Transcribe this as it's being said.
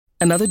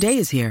Another day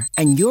is here,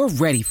 and you're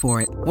ready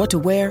for it. What to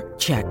wear?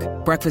 Check.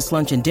 Breakfast,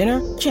 lunch, and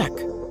dinner? Check.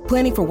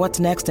 Planning for what's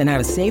next and how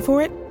to save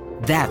for it?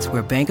 That's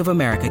where Bank of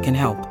America can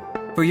help.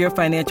 For your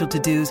financial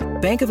to-dos,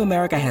 Bank of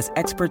America has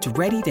experts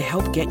ready to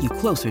help get you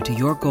closer to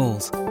your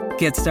goals.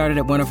 Get started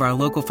at one of our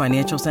local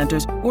financial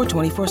centers or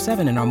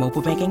 24/7 in our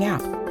mobile banking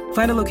app.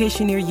 Find a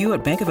location near you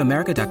at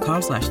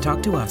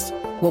bankofamerica.com/talktous.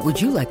 What would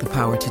you like the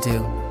power to do?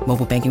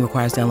 Mobile banking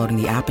requires downloading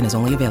the app and is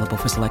only available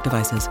for select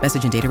devices.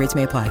 Message and data rates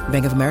may apply.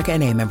 Bank of America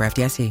N.A., member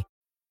FDIC.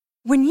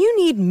 When you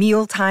need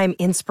mealtime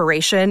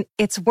inspiration,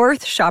 it's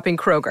worth shopping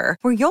Kroger,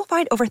 where you'll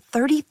find over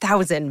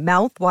 30,000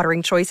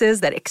 mouth-watering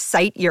choices that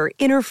excite your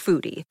inner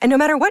foodie. And no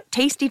matter what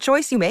tasty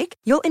choice you make,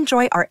 you'll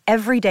enjoy our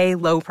everyday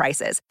low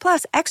prices,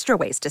 plus extra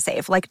ways to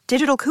save, like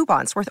digital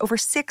coupons worth over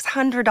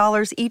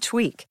 $600 each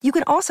week. You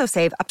can also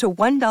save up to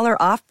 $1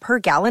 off per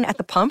gallon at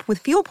the pump with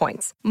fuel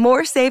points.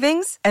 More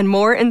savings and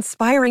more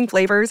inspiring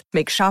flavors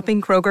make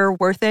shopping Kroger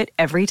worth it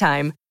every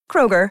time.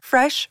 Kroger,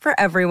 fresh for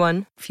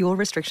everyone. Fuel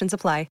restrictions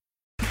apply.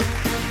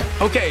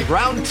 Okay,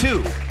 round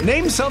two.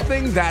 Name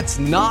something that's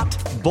not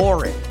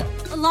boring.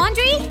 A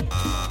laundry?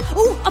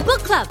 Ooh, a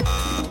book club.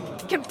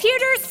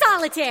 Computer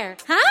solitaire,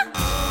 huh?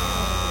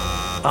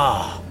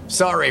 Ah,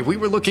 sorry, we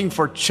were looking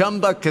for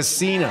Chumba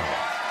Casino.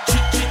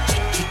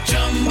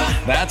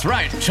 That's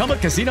right,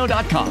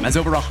 ChumbaCasino.com has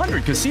over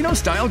 100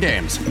 casino-style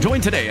games.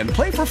 Join today and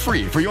play for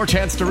free for your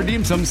chance to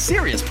redeem some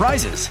serious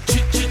prizes.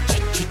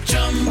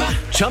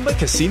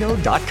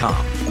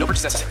 ChumbaCasino.com. No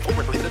purchase necessary. Void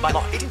where prohibited by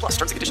law. 18 plus.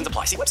 Terms and conditions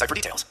apply. See website for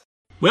details.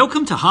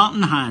 Welcome to Heart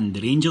in Hand, the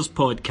Rangers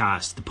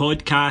podcast, the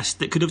podcast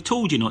that could have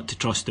told you not to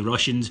trust the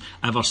Russians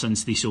ever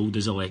since they sold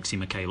us Alexei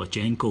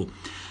Mikhailichenko.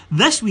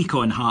 This week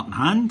on Heart in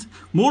Hand,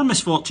 more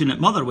misfortune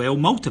at Motherwell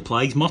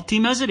multiplies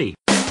Murty misery.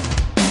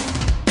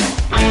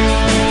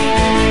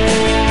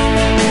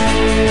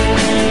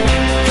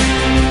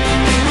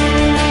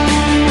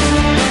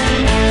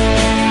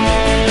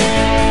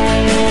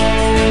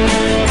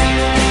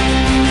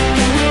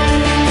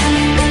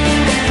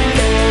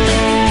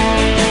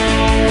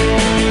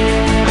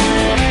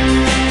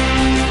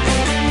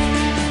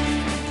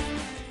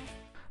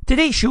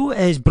 Today's show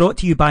is brought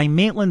to you by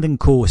Maitland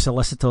 & Co.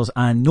 Solicitors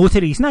and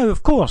Notaries. Now,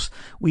 of course,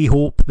 we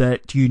hope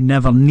that you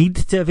never need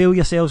to avail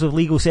yourselves of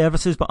legal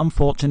services, but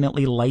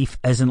unfortunately life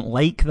isn't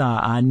like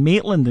that. And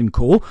Maitland &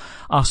 Co.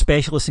 are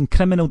specialists in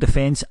criminal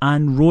defence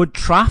and road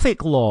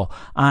traffic law,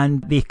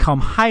 and they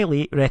come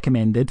highly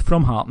recommended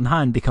from Heart in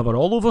Hand. They cover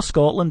all over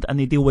Scotland and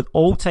they deal with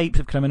all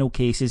types of criminal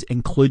cases,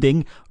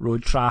 including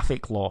road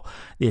traffic law.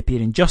 They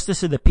appear in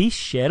Justice of the Peace,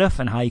 Sheriff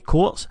and High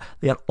Courts.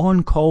 They are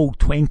on call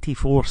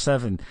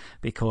 24/7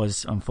 because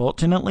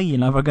unfortunately you're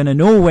never going to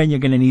know when you're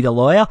going to need a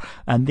lawyer,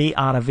 and they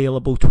are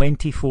available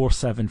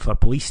 24/7 for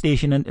police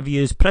station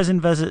interviews,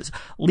 prison visits.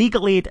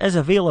 Legal aid is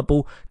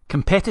available,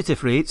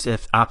 competitive rates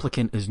if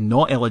applicant is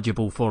not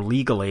eligible for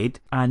legal aid,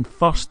 and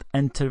first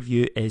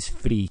interview is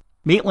free.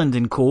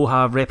 Maitland & Co.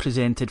 have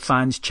represented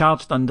fans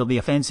charged under the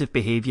offensive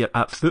behaviour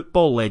at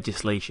football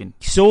legislation.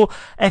 So,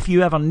 if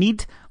you ever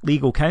need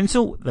legal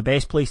counsel, the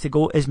best place to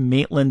go is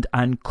Maitland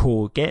 &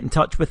 Co. Get in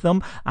touch with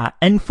them at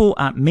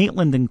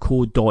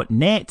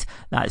info@maitlandandco.net.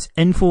 That's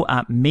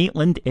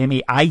info@maitland,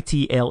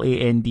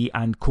 M-A-I-T-L-A-N-D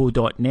and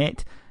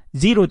co.net.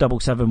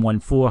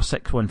 07714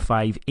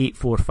 615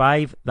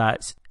 845.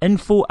 That's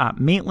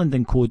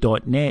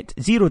info@maitlandandco.net.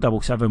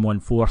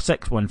 07714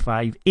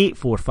 615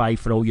 845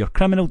 for all your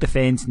criminal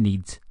defence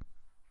needs.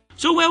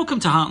 So welcome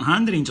to Heart in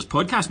Hand, the Rangers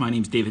podcast. My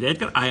name's David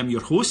Edgar. I am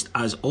your host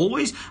as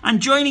always, and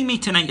joining me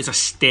tonight is a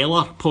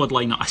stellar pod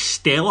lineup.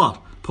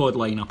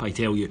 I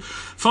tell you.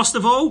 First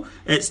of all,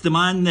 it's the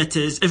man that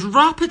is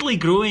rapidly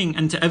growing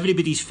into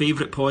everybody's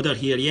favourite podder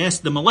here. Yes,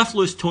 the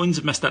mellifluous tones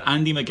of Mr.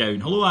 Andy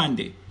McGowan. Hello,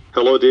 Andy.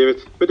 Hello,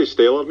 David. What does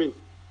stellar mean?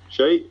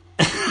 Shite?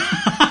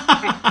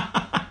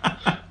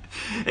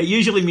 It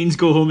usually means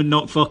go home and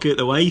not fuck out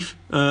the wife.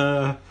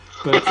 But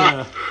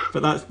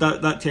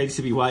that tends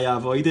to be why I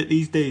avoid it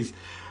these days.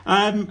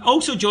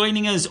 Also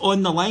joining us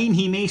on the line,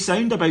 he may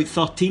sound about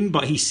 13,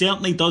 but he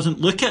certainly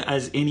doesn't look it,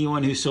 as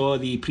anyone who saw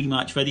the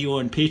pre-match video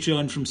on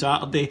Patreon from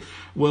Saturday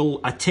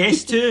will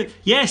attest to.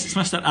 Yes, it's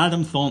Mr.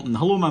 Adam Thornton.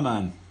 Hello, my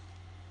man.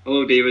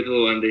 Hello, David.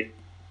 Hello, Andy.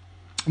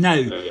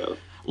 Now,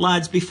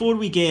 lads, before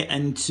we get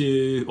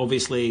into,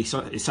 obviously,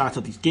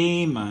 Saturday's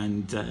game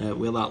and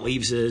where that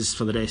leaves us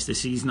for the rest of the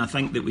season, I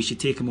think that we should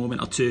take a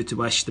moment or two to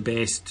wish the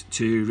best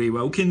to Ray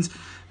Wilkins,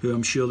 who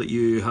I'm sure that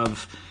you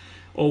have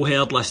all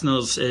heard,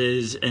 listeners,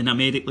 is in a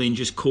medically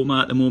induced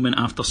coma at the moment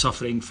after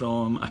suffering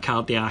from a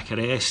cardiac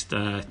arrest.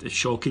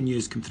 Shocking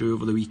news came through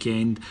over the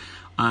weekend,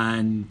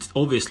 and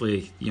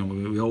obviously, you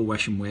know, we all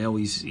wish him well.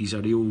 He's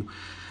a real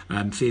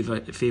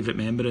favourite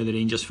member of the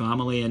Rangers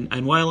family,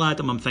 and while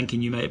Adam, I'm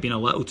thinking you might have been a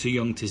little too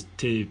young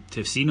to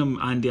have seen him,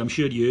 Andy, I'm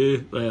sure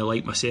you,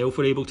 like myself,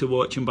 were able to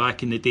watch him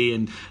back in the day,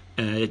 and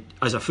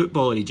as a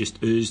footballer he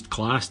just oozed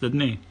class,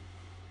 didn't he?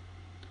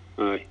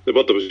 Aye, the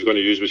word I was going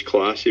to use was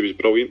class. He was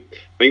brilliant. I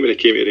think when he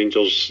came to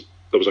Rangers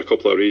there was a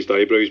couple of raised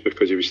eyebrows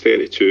because he was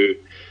 32.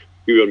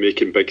 We were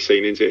making big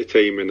signings at the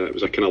time, and it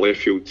was a kind of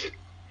left field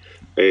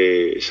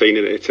signing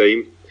at the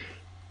time.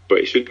 but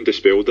he soon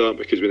dispelled that,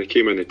 because when he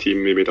came in the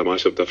team, he made a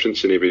massive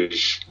difference, and he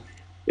was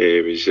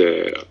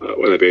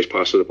one of the best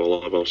passers of the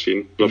ball I've ever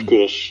seen. And of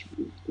course,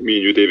 me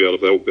and you, David, are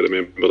the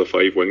remember the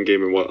 5-1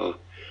 game, and what a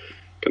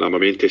kind of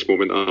momentous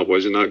moment that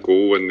was in that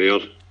goal in there.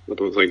 I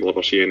don't think we'll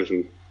ever see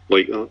anything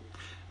like that.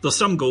 There's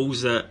some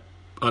goals that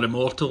are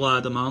immortal,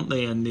 Adam, aren't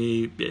they? And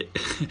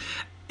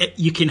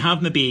you can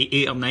have maybe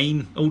 8 or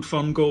 9 Old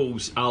Firm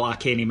goals a la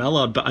Kenny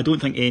Miller, but I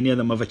don't think any of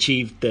them have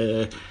achieved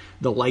the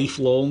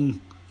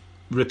lifelong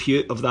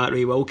repute of that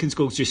Ray Wilkins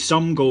goals. Just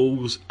some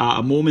goals at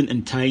a moment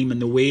in time,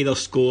 and the way they're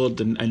scored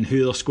and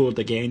who they're scored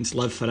against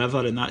live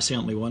forever, and that's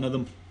certainly one of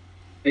them.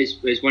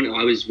 It's one.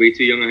 I was way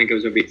too young. I think I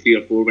was maybe 3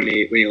 or 4 when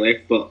he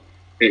left, but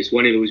it's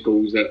one of those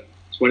goals that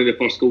it's one of the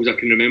first goals I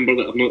can remember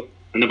that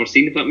I've never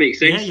seen, if that makes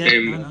sense.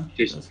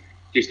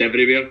 Just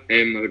everywhere.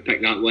 I would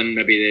pick that one,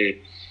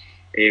 maybe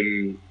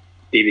the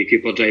Davy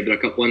Cooper Driver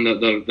Cup one. They're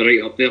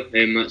right up there.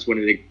 That's one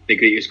of the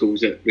greatest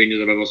goals that Rangers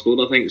have ever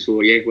scored, I think.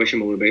 So yeah, wish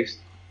him all the best.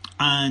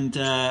 And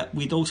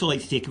we'd also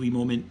like to take a wee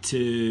moment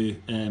to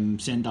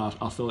send our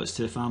thoughts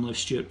to the family of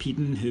Stuart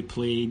Peden, who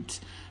played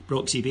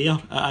Broxy Bear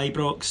at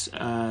Ibrox,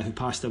 who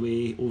passed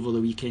away over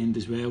the weekend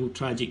as well.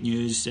 Tragic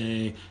news,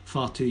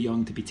 far too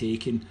young to be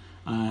taken,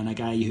 and a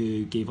guy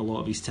who gave a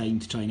lot of his time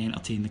to try and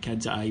entertain the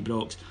kids at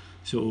Ibrox.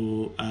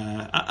 So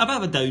a bit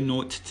of a down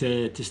note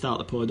to start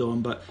the pod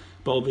on, but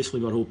obviously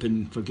we're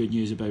hoping for good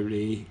news about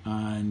Ray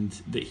and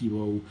that he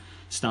will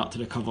start to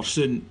recover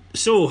soon.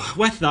 So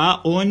with that,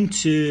 on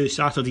to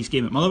Saturday's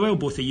game at Motherwell.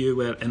 Both of you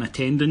were in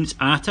attendance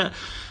at it,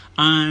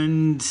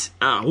 and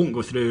I won't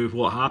go through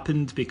what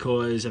happened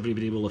because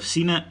everybody will have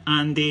seen it.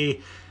 And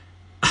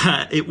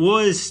it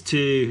was,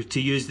 to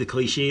use the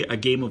cliche, a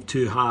game of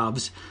two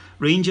halves.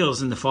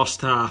 Rangers in the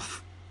first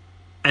half,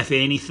 if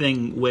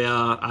anything,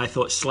 were, I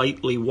thought,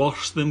 slightly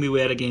worse than we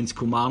were against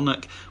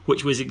Kilmarnock,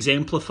 which was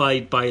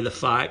exemplified by the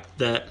fact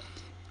that,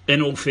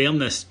 in all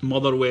fairness,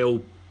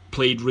 Motherwell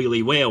played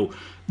really well.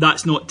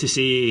 That's not to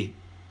say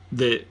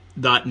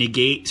that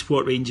negates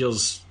what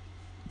Rangers'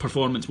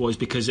 performance was,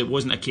 because it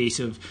wasn't a case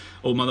of,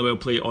 Motherwell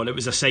play on. It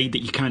was a side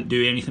that you can't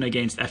do anything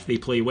against if they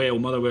play well.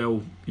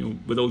 Motherwell,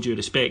 with all due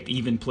respect,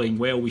 even playing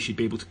well, we should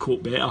be able to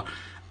cope better.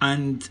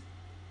 And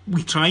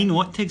we try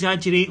not to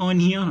exaggerate on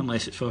here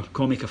unless it's for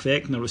comic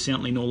effect, and there was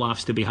certainly no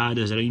laughs to be had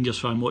as a Rangers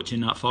fan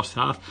watching that first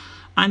half.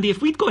 Andy,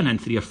 if we'd gone in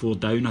 3 or 4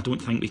 down, I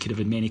don't think we could have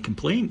had many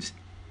complaints.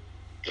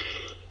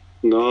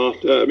 No,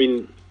 I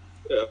mean,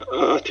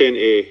 I tend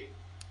to,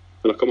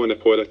 when I come on the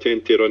pod, I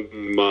tend to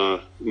run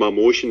my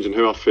emotions and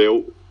how I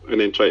felt,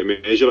 and then try to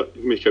measure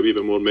it, make it a wee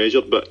bit more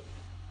measured. But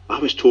I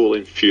was totally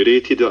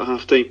infuriated at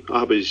half time.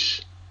 I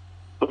was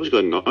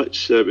going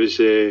nuts. It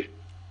was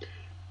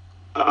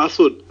I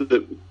thought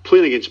that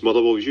playing against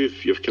Motherwell,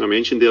 you've kind of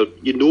mentioned there,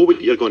 you know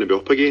what you're going to be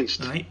up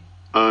against, right?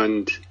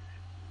 And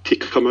to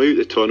come out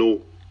the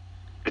tunnel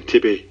and to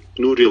be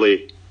not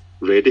really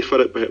ready for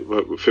it,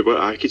 but for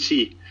what I could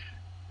see,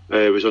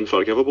 was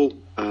unforgivable.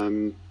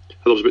 There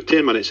was about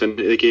 10 minutes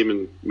into the game,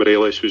 and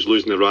Morelos was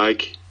losing the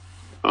rag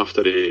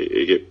after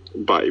he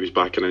was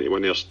backing into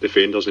one of their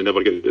defenders, and he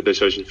never got the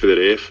decision for the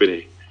ref, and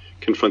he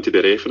confronted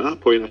the ref. And at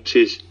that point, I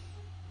says,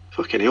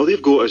 "Fucking hell, they've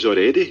got us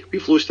already.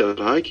 We've lost the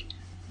rag."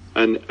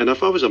 And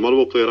if I was a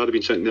Motherwell player, I'd have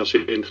been sitting there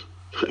saying,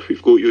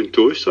 "We've got you in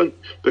toast, son,"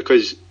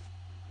 because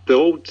the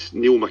old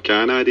Neil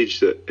McCann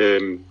adage that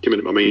came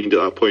into my mind at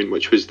that point,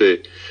 which was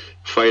the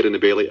fire in the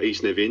belly,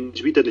 ice in the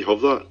veins, we didn't have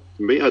that.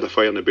 We might have had a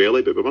fire in the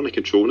belly, but we weren't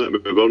controlling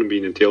it, we weren't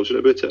being intelligent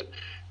about it.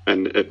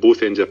 And at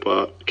both ends of the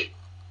park,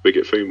 we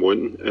get found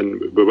wanting,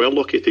 and we were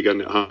lucky to get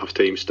in at half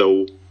time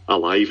still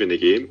alive in the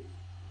game.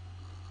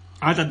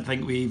 I didn't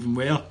think we even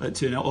were at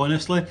 2-0,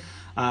 honestly.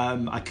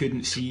 I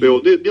couldn't see.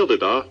 Well, neither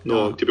did I.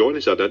 No, to be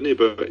honest, I didn't.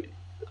 But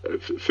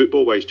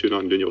football-wise,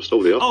 2-0 doing, you were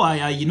still there. Oh,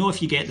 aye.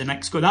 If you get the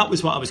next goal, that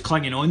was what I was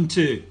clinging on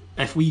to.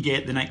 If we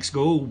get the next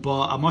goal,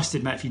 but I must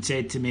admit, if you'd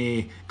said to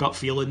me, gut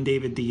feeling,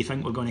 David, do you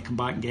think we're going to come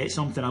back and get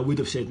something? I would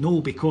have said no,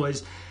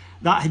 because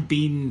that had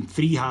been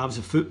 3 halves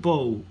of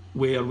football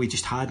where we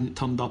just hadn't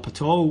turned up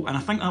at all, and I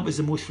think that was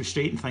the most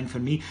frustrating thing for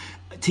me.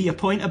 To your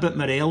point about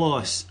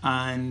Morelos,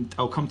 and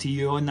I'll come to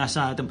you on this,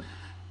 Adam.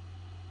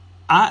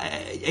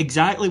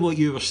 Exactly what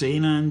you were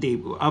saying,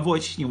 Andy. I've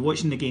watched,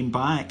 watching the game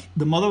back.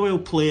 The Motherwell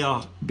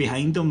player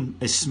behind him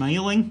is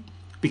smiling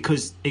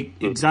because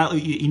exactly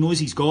he knows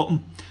he's got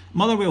him.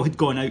 Motherwell had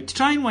gone out to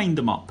try and wind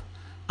him up,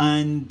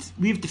 and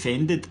we've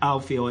defended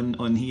Alfie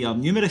on here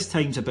numerous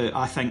times about,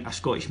 I think, a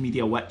Scottish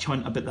media witch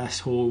hunt about this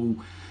whole,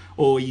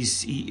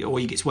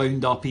 he gets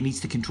wound up, he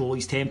needs to control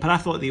his temper. I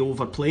thought they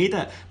overplayed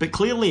it, but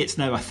clearly it's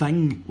now a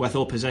thing with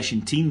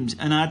opposition teams,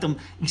 and Adam,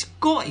 he's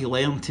got to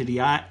learn to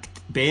react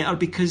better,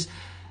 because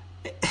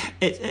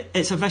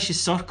it's a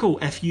vicious circle.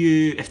 If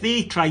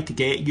they try to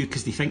get you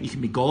because they think you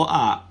can be got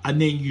at,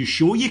 and then you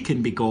show you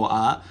can be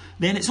got at,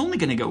 then it's only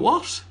going to get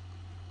worse.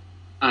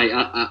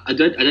 I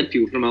did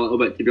feel for him a little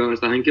bit, to be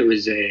honest. I think it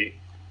was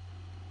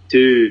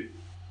 2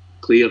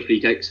 clear free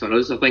kicks for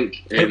us. I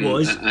think it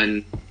was,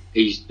 and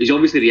he's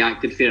obviously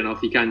reacted fair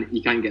enough. You can't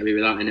get away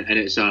with that, and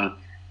it's a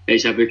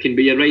booking.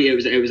 But you're right.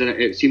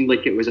 It seemed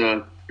like it was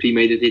a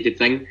premeditated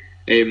thing.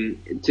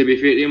 To be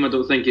fair to him, I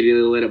don't think he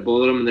really let it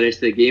bother him in the rest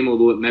of the game,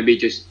 although it maybe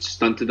just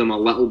stunted him a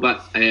little bit.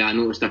 I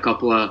noticed a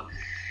couple of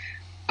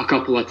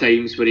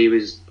times where he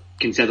was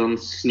considering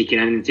sneaking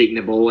in and taking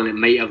the ball, and it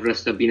might have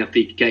risked there being a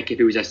free kick if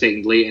he was a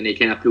second late, and he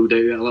kind of pulled out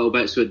a little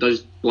bit, so it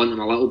does blunt him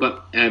a little bit.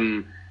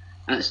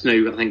 That's now,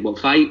 I think,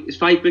 it's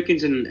 5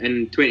 bookings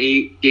in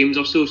 28 games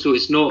or so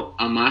it's not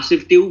a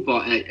massive deal,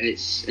 but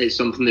it's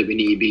something that we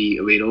need to be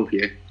aware of,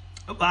 yeah.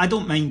 I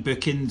don't mind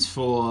bookings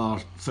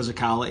for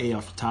physicality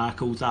or for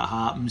tackles, that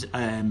happens.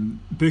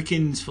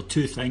 Bookings for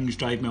 2 things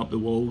drive me up the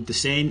wall: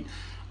 dissent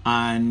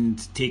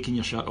and taking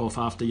your shirt off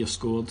after you're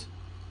scored.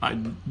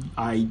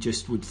 I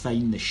just would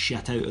fine the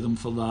shit out of them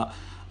for that,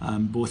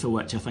 both of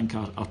which I think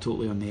are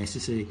totally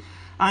unnecessary.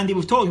 Andy,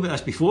 we've talked about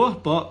this before,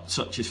 but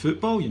such is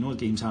football,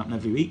 games happen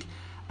every week.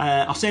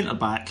 Our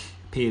centre-back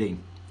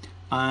pairing.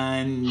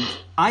 And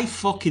I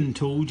fucking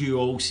told you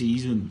all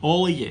season,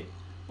 all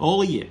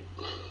of you,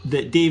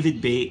 that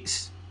David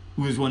Bates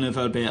was one of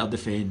our better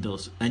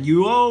defenders. And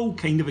you all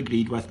kind of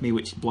agreed with me,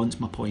 which blunts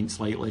my point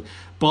slightly.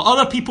 But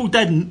other people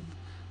didn't.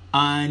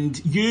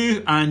 And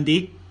you,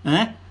 Andy,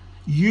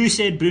 you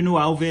said Bruno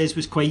Alves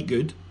was quite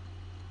good.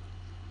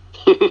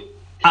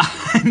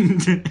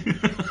 And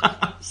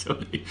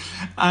sorry.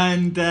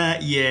 And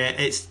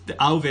it's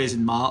Alves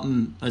and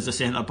Martin as a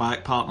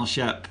centre-back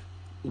partnership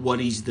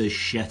worries the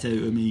shit out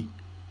of me.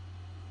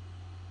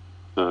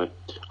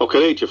 I'll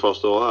correct you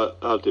first of all.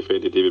 I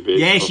defended David Bates.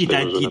 Yes, you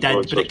did,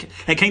 but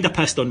it kind of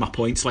pissed on my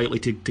point slightly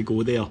to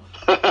go there.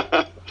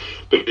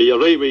 But you're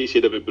right what you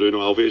said about Bruno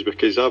Alves,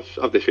 because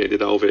I've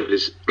defended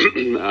Alves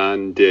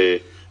and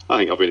I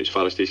think I've went as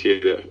far as to say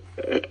that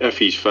if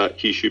he's fit,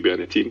 he should be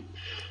in the team.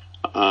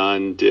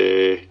 And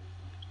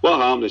what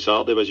happened this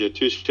Saturday was you had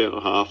 2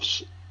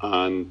 centre-halves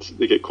and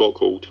they get caught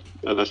cold.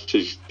 And this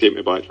is taking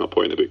me back to my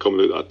point about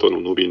coming out that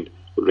tunnel not being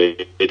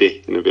ready,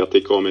 in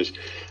inverted commas.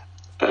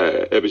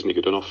 It wasn't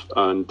good enough.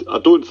 And I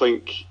don't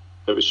think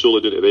it was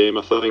solely due to them.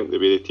 I think the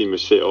way the team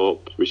was set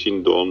up, we've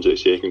seen Dorns at the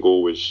second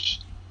goal was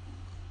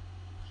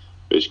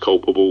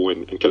culpable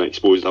and kind of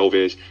exposed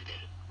Alves.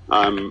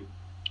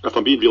 If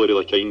I'm being really,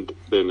 really kind,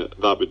 then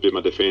that would be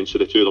my defence of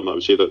the two of them. I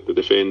would say that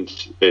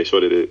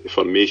the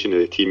formation of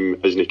the team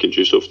isn't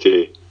conducive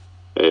to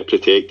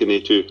protecting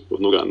the two. We've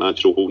not got a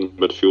natural holding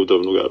midfielder.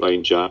 We've not got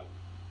Ryan Jack.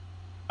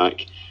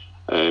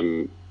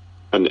 And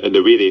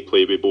the way they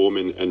play with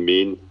Bowman and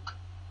Main,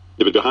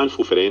 they would be a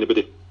handful for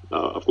anybody.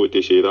 I've got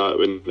to say that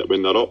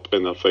when they're up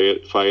and they're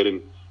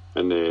firing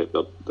and they're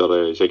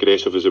as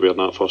aggressive as they were in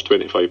that first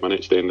 25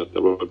 minutes, then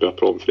there would be a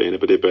problem for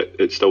anybody. But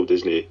it still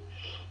doesn't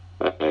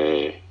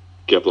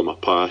give them a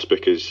pass,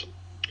 because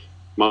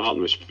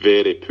Martin was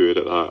very poor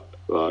at that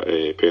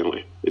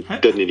penalty. He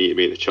didn't need to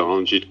make the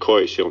challenge. He'd caught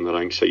himself on the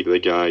wrong side of the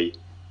guy.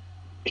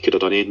 He could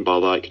have done anything by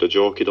that. He could have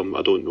jockeyed him.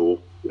 I don't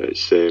know.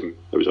 It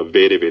was a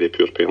very, very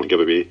poor penalty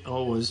giveaway.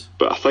 Always.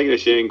 But I think the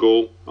second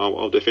goal,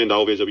 I'll defend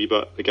Alves a wee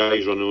bit. The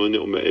guy's running on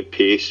him at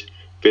pace.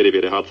 Very,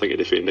 very hard thing to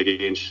defend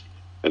against.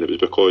 And it was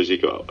because he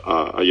got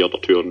a yard or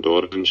two on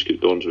Dorans,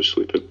 because Dorans was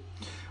sleeping.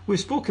 We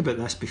spoke about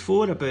this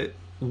before, about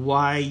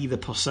why the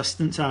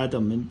persistence,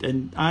 Adam.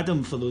 And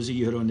Adam, for those of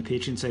you who are on the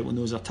Patreon site, will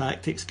know, is our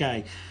tactics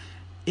guy.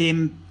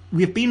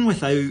 We've been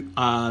without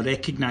a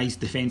recognised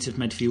defensive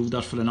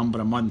midfielder for a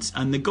number of months,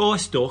 and the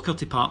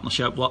Goss-Docherty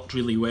partnership worked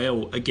really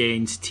well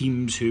against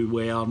teams who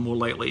were more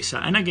likely to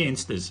sit in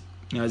against us,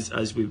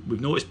 as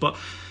we've noticed. But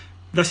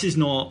this is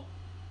not,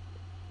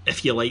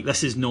 if you like,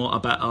 this is not a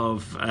bit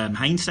of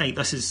hindsight.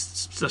 This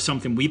is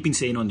something we've been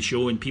saying on the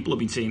show, and people have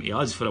been saying to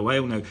us for a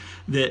while now,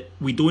 that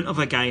we don't have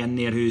a guy in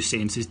there who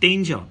senses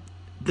danger.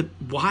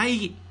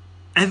 Why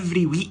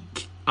every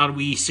week are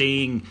we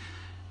saying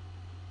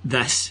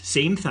this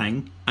same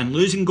thing and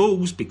losing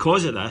goals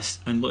because of this,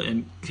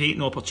 and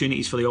creating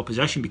opportunities for the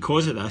opposition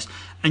because of this,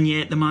 and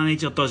yet the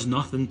manager does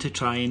nothing to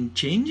try and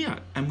change it?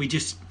 And we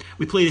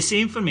play the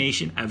same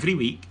formation every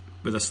week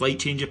with a slight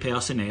change of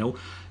personnel,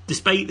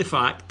 despite the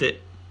fact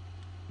that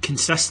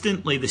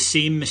consistently the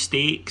same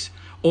mistakes,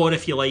 or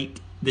if you like,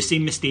 the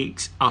same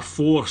mistakes are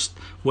forced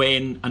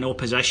when an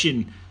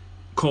opposition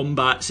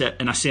combats it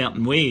in a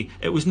certain way.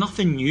 It was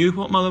nothing new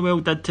what Motherwell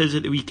did to us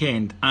at the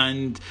weekend,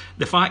 and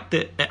the fact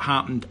that it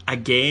happened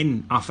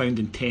again I found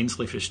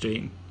intensely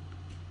frustrating.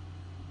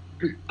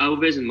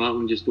 Alves and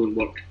Martin just don't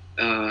work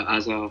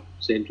as a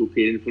central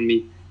pairing for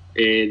me.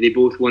 They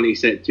both want to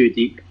sit too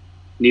deep.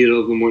 Neither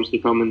of them wants to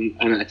come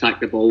and attack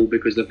the ball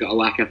because they've got a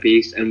lack of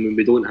pace, and when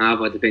we don't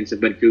have a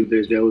defensive midfielder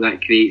as well,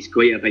 that creates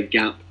quite a big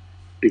gap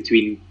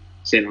between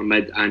centre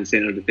mid and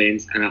centre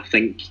defence. And I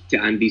think, to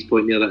Andy's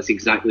point there, that's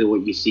exactly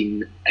what you've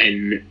seen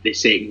in the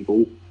second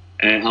goal.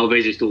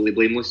 Alves is totally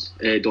blameless.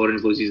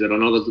 Dorrans loses the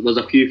runner. There's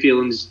a few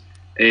feelings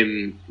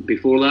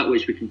before that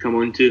which we can come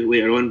on to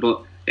later on,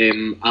 but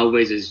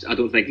Alves I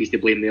don't think he's to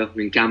blame there. I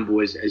mean, Campbell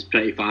is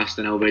pretty fast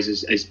and Alves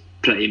is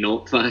pretty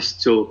not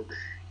fast, so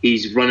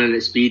he's running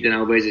at speed and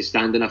Alves is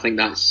standing. I think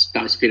that's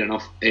fair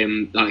enough.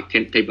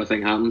 That type of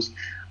thing happens.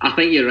 I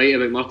think you're right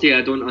about Murty.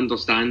 I don't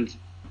understand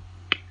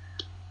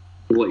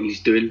what he's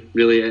doing.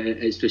 Really,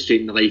 it's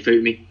frustrating the life out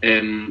of me.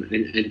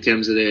 In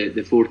terms of the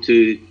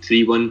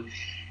 4-2-3-1.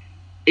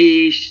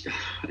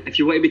 If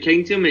you want to be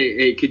kind to him,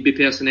 it could be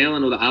personnel. I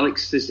know that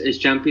Alex is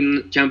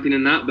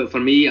championing that, but for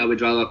me,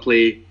 I'd rather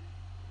play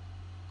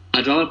a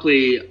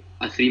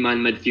 3-man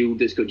midfield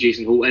that's got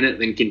Jason Holt in it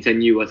than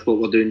continue with what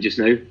we're doing just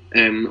now.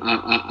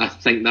 I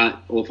think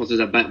that offers us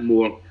a bit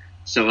more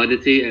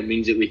solidity. It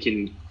means that we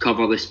can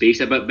cover the space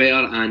a bit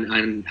better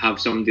and have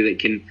somebody that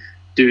can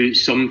do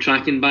some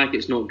tracking back.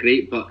 It's not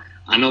great, but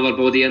another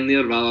body in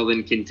there rather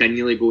than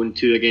continually going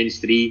 2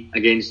 against 3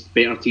 against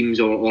better teams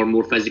or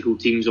more physical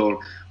teams or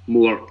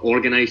more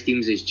organised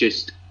teams is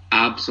just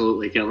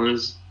absolutely killing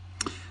us.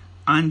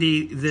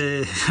 Andy,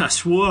 I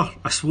swore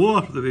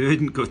that we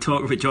wouldn't go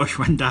talk about Josh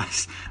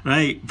Windass,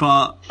 right?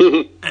 But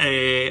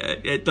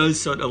it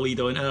does sort of lead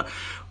on to that.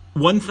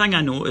 One thing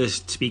I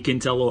noticed speaking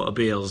to a lot of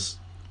Bears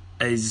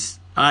is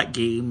at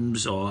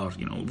games or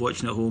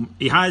watching at home,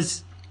 he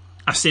has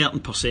a certain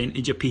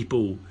percentage of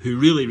people who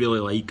really, really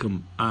like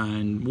him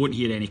and won't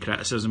hear any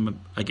criticism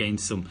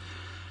against him.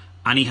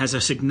 And he has a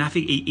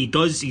significant...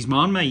 He's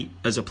Marmite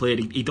as a player.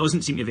 He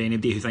doesn't seem to have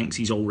anybody who thinks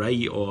he's all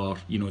right or,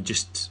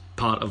 just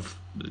part of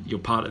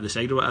the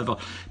side or whatever.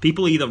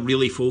 People either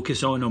really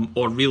focus on him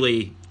or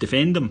really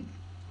defend him.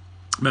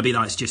 Maybe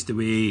that's just the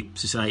way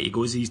society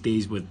goes these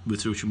days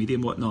with social media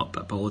and whatnot,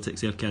 but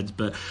politics there, kids.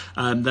 But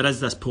there is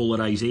this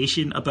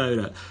polarisation about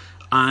it.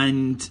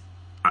 And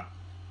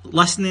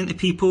listening to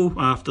people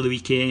after the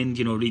weekend,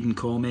 reading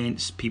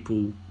comments,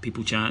 people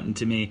chatting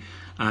to me,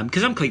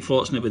 because I'm quite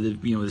fortunate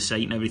with the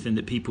site and everything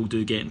that people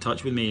do get in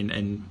touch with me,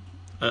 and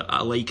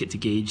I like it to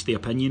gauge the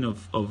opinion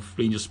of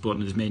Rangers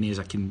supporting as many as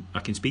I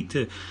can speak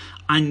to.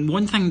 And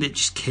one thing that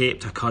just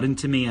kept occurring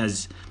to me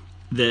is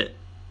that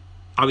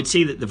I would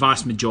say that the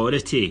vast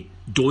majority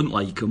don't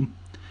like him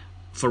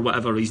for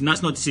whatever reason.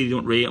 That's not to say they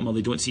don't rate him or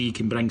they don't see he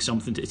can bring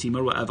something to the team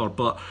or whatever,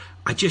 but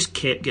I just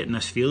kept getting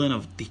this feeling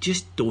of they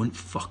just don't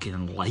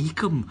fucking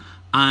like him.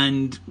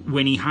 And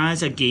when he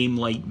has a game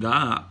like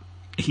that,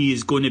 he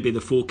is going to be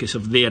the focus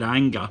of their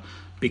anger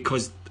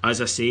because,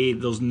 as I say,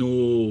 there's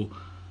no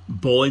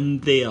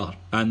bond there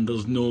and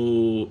there's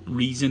no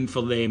reason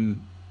for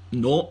them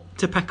not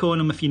to pick on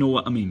him, if you know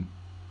what I mean.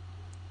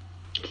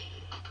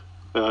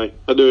 I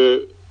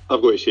do.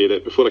 I've got to say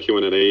that before I came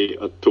on tonight,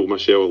 I told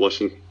myself,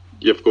 listen,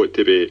 you've got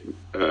to be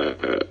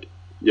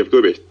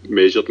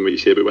measured in what you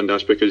say about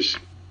Windass, because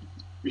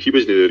he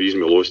wasn't the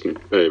reason we lost and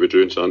we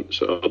drew on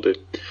Saturday.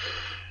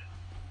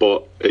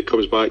 But it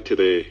comes back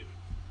to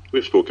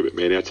we've spoken about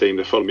many a time,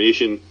 the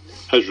formation,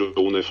 his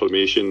role in the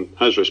formation,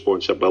 his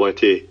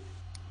responsibility,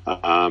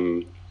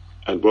 and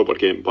what we're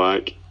getting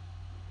back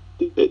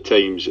at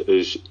times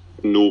is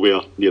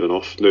nowhere near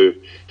enough. Now,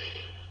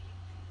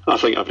 I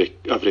think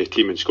every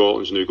team in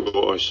Scotland's now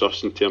got us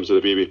sus in terms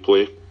of the way we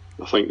play.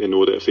 I think they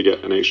know that if they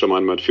get an extra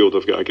man midfield,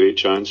 they've got a great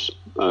chance.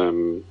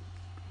 And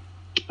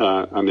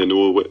they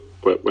know what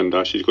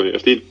Windass is going to...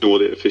 If they know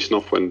that if they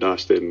snuff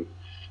Windass, then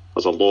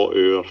there's a lot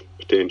of our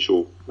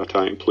potential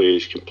attacking play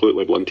is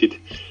completely blunted.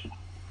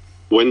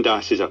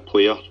 Windass is a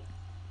player.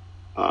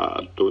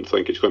 I don't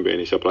think it's going to be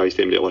any surprise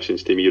to anybody that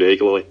listens to me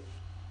regularly.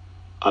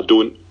 I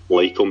don't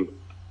like him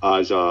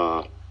as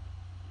a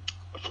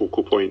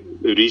focal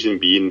point. The reason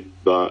being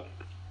that,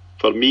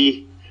 for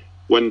me,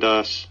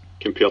 Windass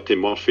compared to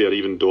Murphy or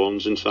even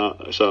Dorns on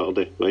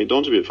Saturday, right?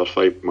 Dorns have been for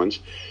 5 months.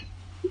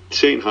 The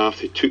second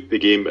half, they took the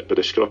game by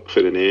the scruff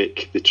of the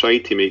neck. They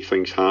tried to make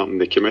things happen.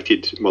 They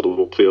committed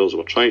Motherwell players. They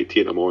were trying to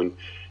take them on.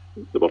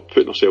 They were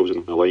putting themselves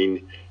in the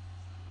line.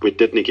 We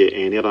didn't get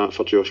any of that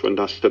for Josh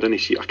Windass.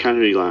 I can't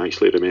really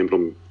actually remember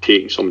him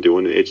taking somebody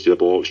on the edge of the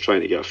box,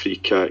 trying to get a free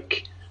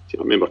kick. I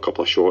remember a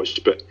couple of shots,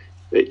 but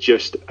it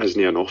just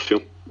isn't enough for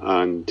him.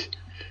 And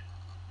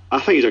I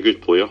think he's a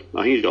good player.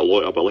 I think he's got a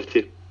lot of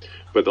ability.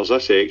 But there's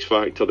this X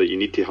factor that you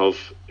need to have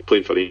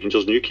playing for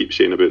Rangers. And you keep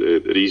saying about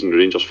the reason the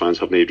Rangers fans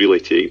haven't really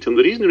taken him.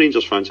 The reason the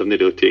Rangers fans haven't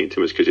really taken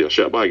him is because he's a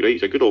shitbag, right?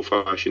 He's a good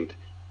old-fashioned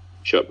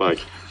shitbag.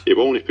 He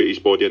will only put his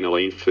body on the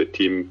line for the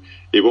team.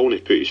 He will only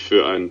put his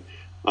foot in.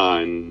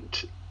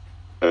 And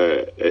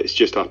it's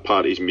just a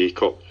part of his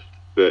makeup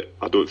that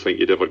I don't think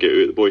you'd ever get out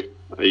of the boy.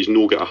 He's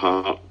no got a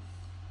heart.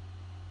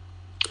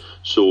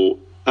 So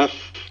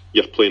if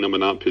you're playing him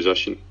in that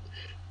position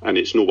and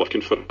it's not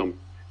working for him,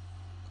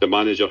 the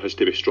manager has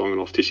to be strong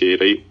enough to say,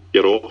 right,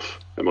 you're off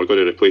and we're going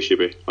to replace you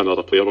with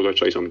another player, we're going to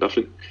try something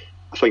different.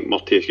 I think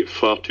Murty has got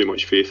far too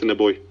much faith in the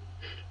boy.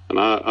 And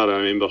I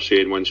remember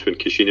saying once when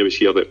Caixinha was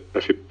here that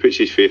if he puts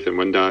his faith in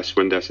Windass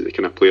is the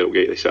kind of player who'll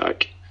get the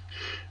sack.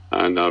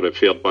 And I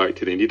referred back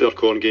to the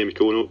Niederkorn game. He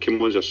came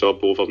on as a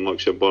sub over in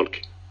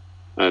Luxembourg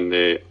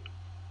and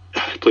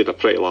played a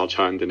pretty large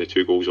hand in the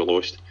 2 goals we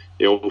lost.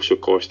 He also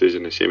cost us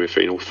in the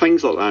semi-final.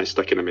 Things like that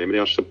stick in the memory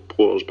of our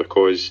supporters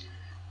because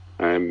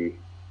they're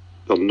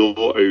not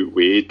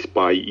outweighed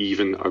by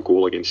even a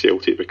goal against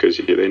Celtic, because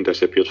he then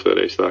disappeared for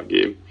the rest of that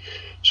game.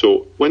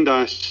 So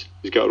Windass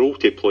has got a role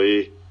to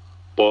play,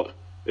 but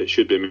it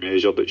should be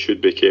measured, it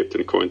should be kept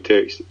in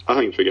context. I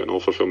think if we get an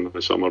offer from him in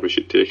the summer, we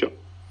should take it.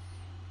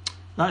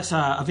 That's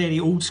a very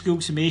old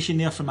school summation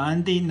there from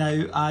Andy.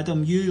 Now,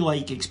 Adam, you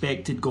like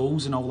expected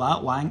goals and all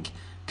that wank.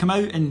 Come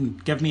out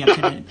and give me a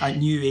kind of a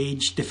new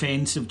age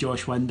defence of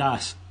Josh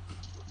Windass.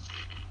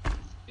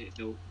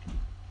 No,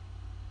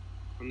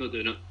 I'm not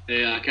doing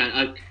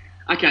it.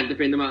 I can't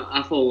defend him.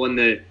 I fall on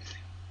the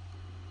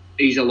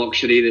he's a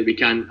luxury that we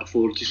can't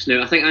afford just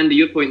now. I think, Andy,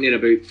 your point there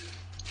about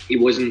he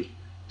wasn't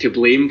to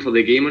blame for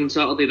the game on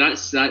Saturday,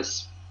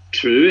 that's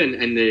true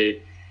in the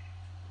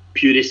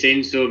purest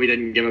sense of he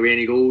didn't give away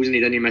any goals and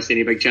he didn't miss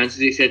any big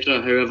chances,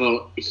 etc.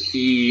 However,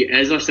 he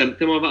is a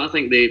symptom of it. I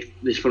think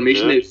the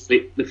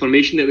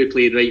formation that we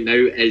played right now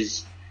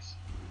is,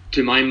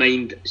 to my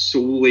mind,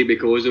 solely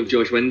because of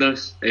Josh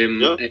Windass.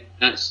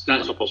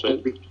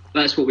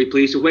 That's what we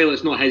play. So while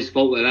it's not his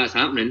fault that that's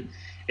happening,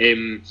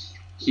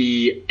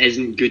 he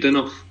isn't good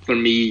enough for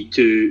me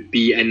to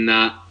be in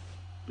that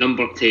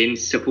number 10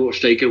 support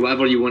striker,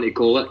 whatever you want to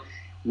call it.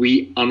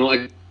 We are not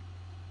a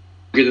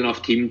good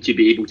enough team to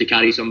be able to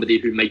carry somebody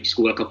who might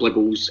score a couple of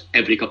goals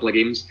every couple of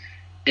games.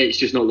 It's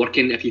just not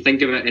working. If you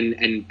think of it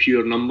in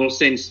pure numbers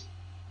sense,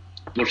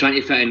 we're trying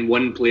to fit in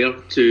one player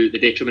to the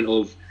detriment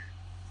of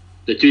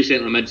the two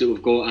centre mids that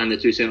we've got and the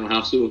two centre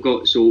halves that we've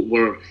got. So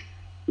we're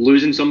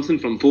losing something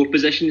from 4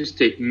 positions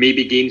to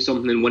maybe gain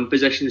something in 1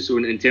 position. So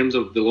in terms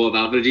of the law of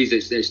averages,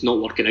 it's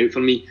not working out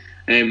for me.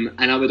 And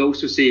I would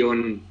also say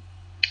on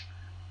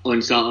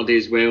Saturday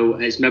as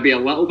well, it's maybe a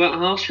little bit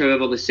harsh.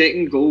 However, the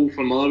second goal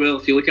for Motherwell,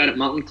 if you look at it,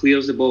 Martin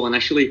clears the ball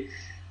initially,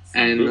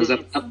 and there's a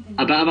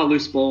bit of a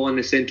loose ball in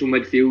the central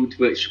midfield,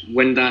 which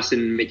Windass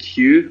and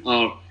McHugh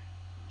are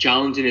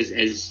challenging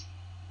is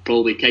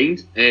probably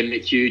kind.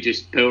 McHugh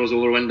just powers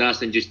over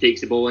Windass and just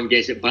takes the ball and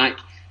gets it back,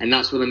 and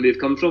that's where the move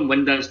comes from.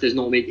 Windass does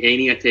not make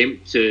any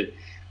attempt to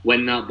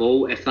win that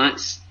ball. If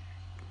that's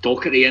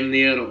Docherty in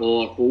there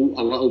or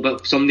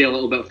somebody a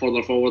little bit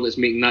further forward that's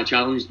making that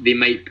challenge, they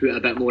might put a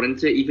bit more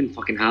into it. Even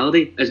fucking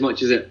Halliday, as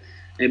much as it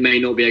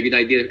might not be a good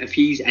idea, if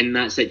he's in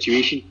that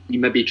situation, he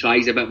maybe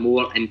tries a bit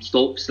more and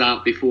stops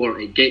that before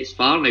it gets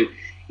far. Now,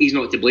 he's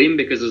not to blame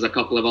because there's a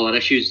couple of other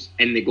issues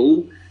in the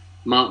goal.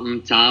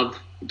 Martin, Tav,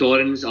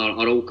 Dorrans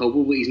are all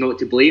culpable. He's not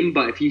to blame,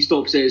 but if he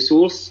stops at its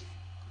source,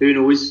 who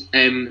knows?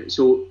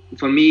 So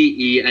for me,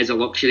 he is a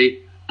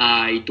luxury.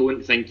 I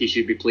don't think he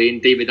should be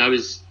playing. David,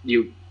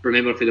 you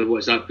remember for the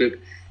WhatsApp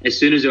group, as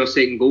soon as our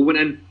second goal went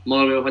in,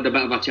 Motherwell had a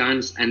bit of a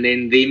chance, and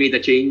then they made a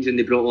change and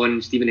they brought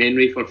on Stephen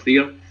Henry for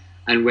Freer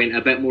and went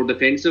a bit more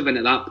defensive. And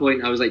at that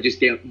point, I was like, just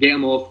get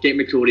him off, get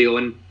McCrory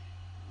on,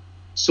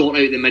 sort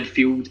out the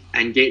midfield,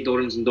 and get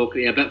Dorrans and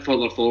Docherty a bit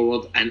further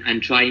forward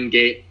and try and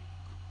get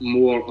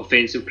more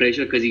offensive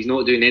pressure, because he's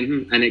not doing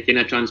anything, and it kind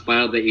of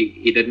transpired that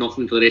he did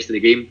nothing for the rest of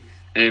the game.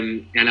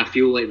 And I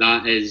feel like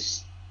that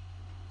is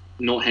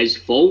not his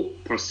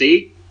fault per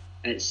se.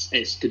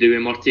 It's to do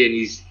with Murty, and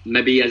he's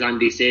maybe, as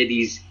Andy said,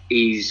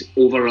 he's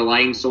over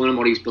reliance on him,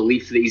 or his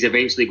belief that he's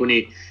eventually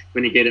going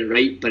to get it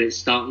right. But it's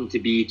starting to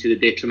be to the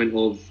detriment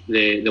of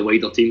the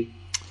wider team.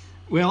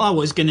 Well, I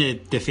was going to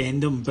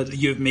defend him, but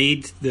you've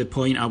made the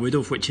point I would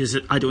have, which is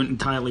I don't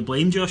entirely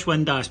blame Josh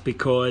Windass,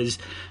 because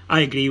I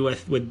agree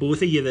with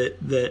both of you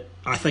that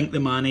I think the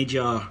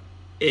manager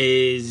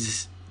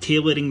is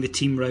tailoring the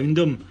team round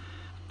him,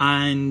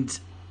 and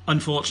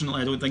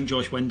unfortunately I don't think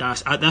Josh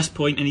Windass at this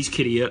point in his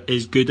career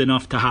is good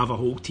enough to have a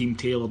whole team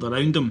tailored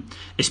around him,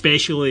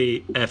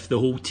 especially if the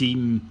whole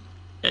team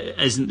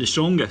isn't the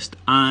strongest.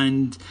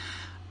 And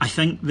I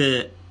think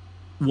that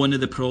one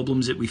of the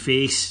problems that we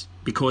face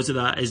because of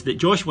that is that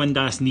Josh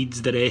Windass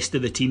needs the rest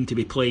of the team to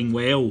be playing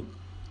well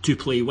to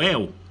play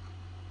well.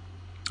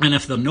 And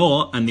if they're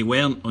not, and they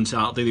weren't on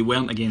Saturday, they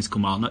weren't against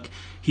Kilmarnock,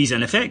 he's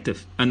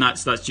ineffective, and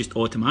that's just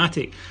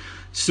automatic.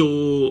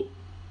 So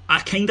I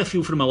kind of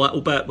feel for him a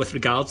little bit with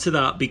regards to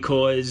that,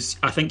 because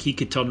I think he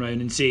could turn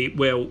around and say,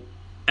 well,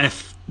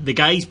 if the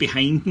guys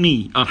behind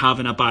me are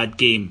having a bad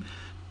game,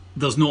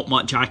 there's not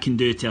much I can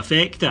do to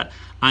affect it.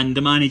 And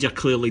the manager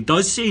clearly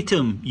does say to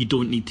him, you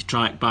don't need to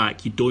track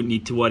back, you don't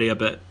need to worry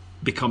about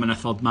becoming a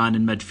third man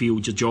in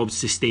midfield, your job's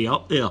to stay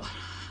up there.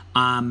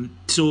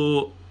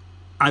 So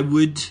I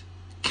would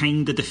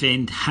kind of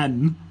defend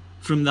him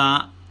from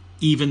that,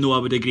 even though I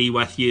would agree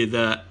with you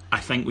that I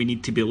think we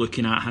need to be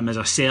looking at him as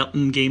a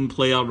certain game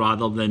player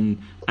rather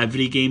than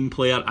every game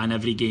player and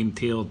every game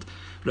tailored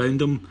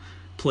round him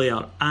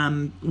player.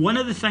 One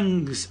of the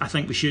things I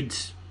think we should,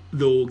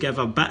 though, give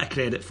a bit of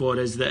credit for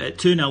is that at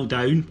 2-0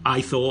 down,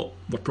 I thought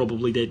we're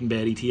probably dead and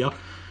buried here.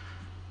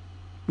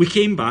 We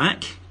came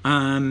back,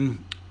 and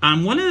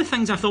one of the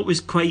things I thought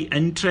was quite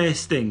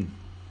interesting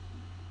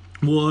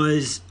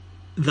was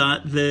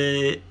that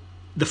the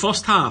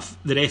first half,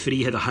 the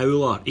referee had a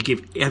howler. He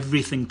gave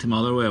everything to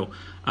Motherwell.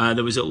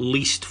 There was at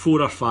least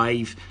 4 or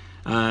 5,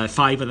 I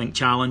think,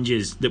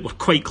 challenges that were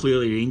quite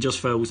clearly Rangers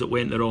fouls that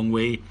went the wrong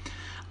way.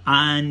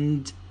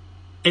 And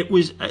it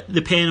was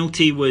the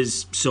penalty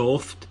was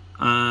soft.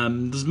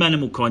 There's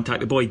minimal contact.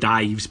 The boy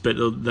dives, but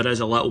there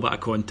is a little bit of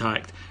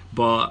contact.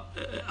 But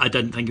I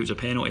didn't think it was a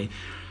penalty.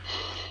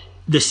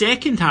 The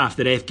second half,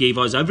 the ref gave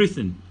us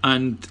everything,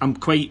 and I'm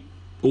quite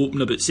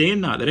open about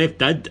saying that. The ref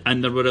did,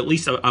 and there were at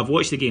least, I've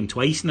watched the game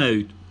twice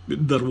now,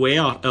 there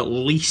were at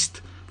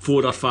least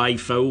 4 or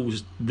 5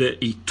 fouls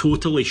that he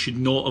totally should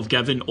not have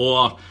given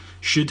or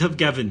should have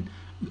given.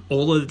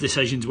 All of the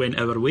decisions went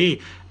our way,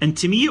 and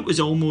to me it was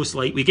almost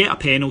like we get a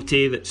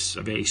penalty that's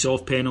a very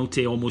soft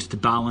penalty almost to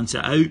balance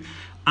it out,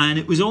 and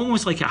it was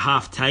almost like at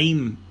half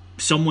time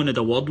someone had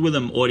a word with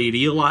him, or he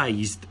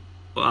realised,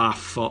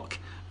 fuck,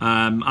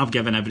 I've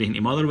given everything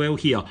to Motherwell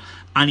here,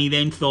 and he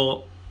then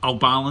thought, I'll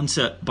balance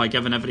it by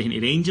giving everything to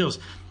Rangers.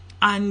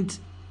 And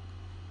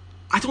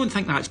I don't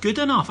think that's good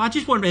enough. I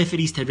just want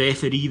referees to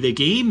referee the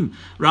game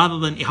rather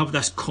than to have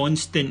this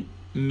constant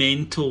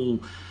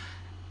mental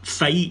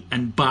fight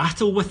and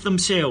battle with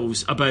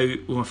themselves about,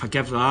 well, if I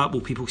give that,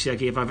 will people say I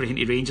gave everything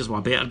to Rangers? Well,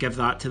 I better give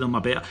that to them.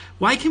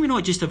 Why can we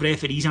not just have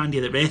referees, Andy,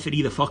 that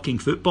referee the fucking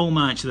football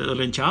match that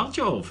they're in charge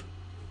of?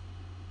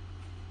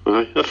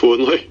 Aye, if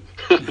only.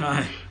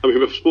 I mean,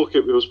 we've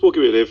spoken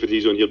with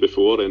referees on here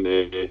before, and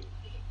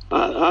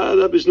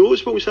that was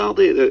noticeable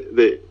Saturday.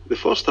 The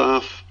first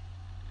half,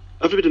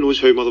 everybody knows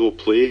how Motherwell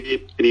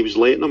play, and he was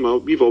letting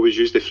them. We've always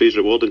used the phrase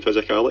rewarding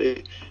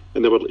physicality,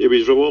 and he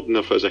was rewarding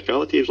their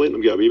physicality. He was letting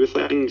them get away with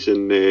things,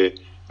 and in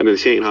the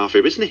second half,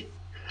 he wasn't.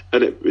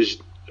 And it was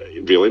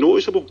really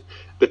noticeable.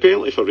 The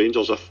penalty for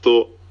Rangers, I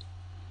thought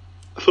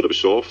it was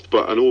soft,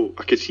 but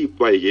I could see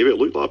why he gave it. It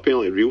looked like a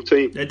penalty in real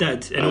time. It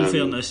did, in all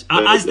fairness.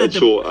 As did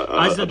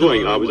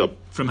the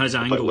from his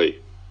angle.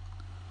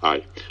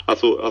 Aye, I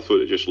thought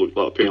it just looked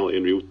like a penalty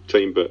in real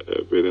time, but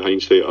with the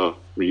hindsight of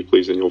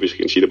replays, and you obviously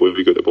can see the boy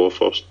who got the ball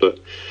first. But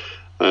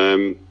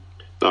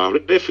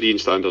refereeing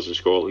standards in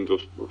Scotland,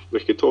 we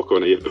could talk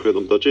on it about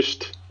them. They're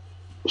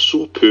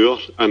so poor,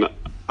 and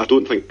I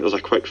don't think there's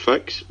a quick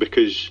fix,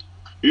 because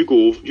you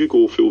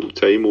go full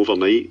time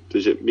overnight.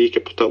 Does it make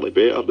it particularly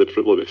better? They'd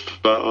probably be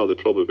fitter, they'd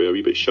probably be a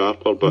wee bit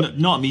sharper, but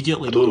not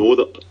immediately. I don't know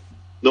that.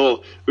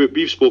 No,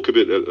 we've spoke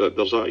about that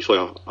there's actually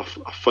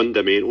a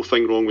fundamental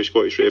thing wrong with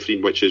Scottish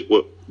refereeing, which is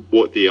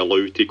what they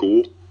allow to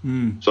go.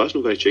 So that's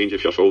not going to change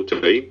if you're full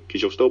time,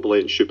 because you'll still be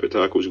letting stupid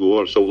tackles go,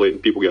 or still letting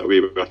people get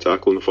away with a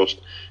tackle in the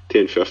first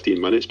 10-15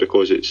 minutes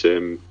because it's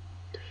the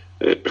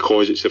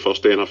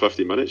first 10 or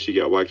 15 minutes you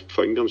get a wagged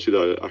finger instead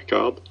of a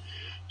card.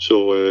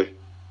 So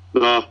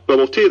but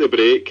we'll take the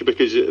break,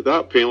 because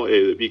that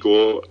penalty that we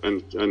got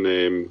and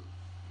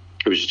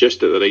it was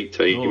just at the right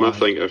time. I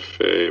think if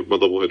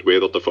Motherwell had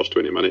weathered the first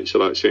 20 minutes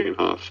of that second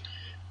half,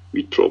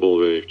 we'd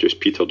probably just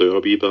petered out a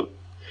wee bit.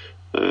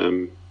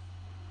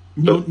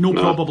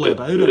 Probably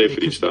about it.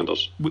 Referee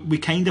standards. We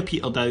kind of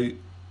petered out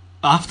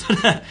after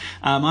it.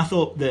 I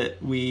thought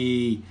that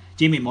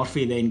Jamie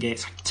Murphy then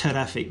gets a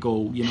terrific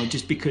goal,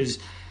 just because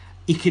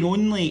he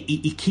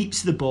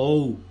keeps the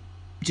ball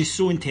just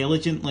so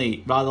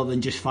intelligently rather than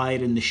just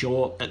firing the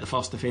shot at the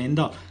first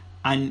defender.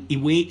 And he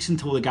waits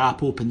until the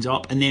gap opens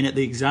up, and then at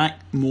the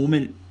exact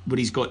moment where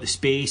he's got the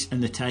space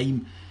and the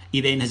time,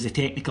 he then has the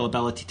technical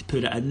ability to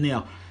put it in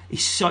there.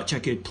 He's such a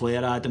good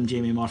player, Adam,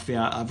 Jamie Murphy.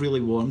 I've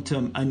really warmed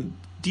him. And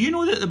do you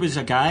know that there was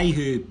a guy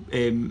who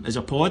is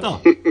a podder?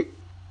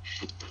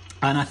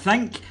 And I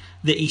think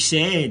that he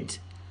said,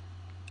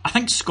 I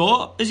think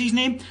Scott is his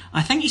name.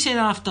 I think he said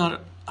after,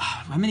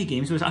 how many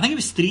games was it? I think it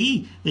was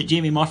 3 that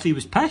Jamie Murphy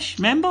was pish,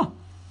 remember?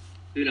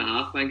 2.5,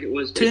 I think it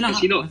was.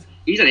 2.5.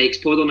 He's an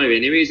ex-podder now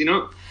anyway, is he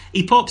not?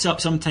 He pops up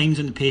sometimes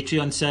on the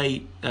Patreon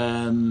site,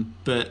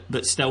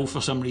 but still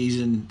for some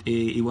reason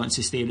he wants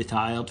to stay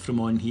retired from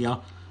on here.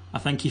 I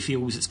think he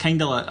feels it's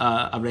kind of like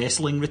a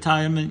wrestling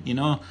retirement,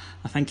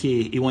 I think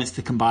he wants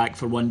to come back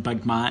for one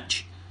big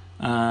match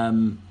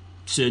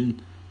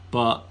soon.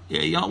 But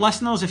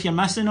listeners, if you're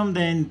missing him,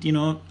 then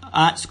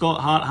at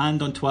Scott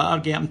Harthand on Twitter,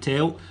 get him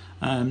tell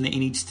that he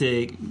needs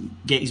to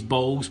get his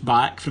balls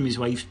back from his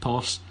wife's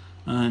purse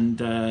and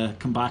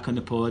come back on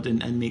the pod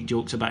and make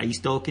jokes about ice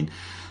docking.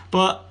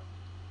 But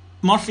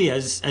Murphy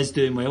is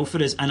doing well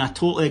for us, and I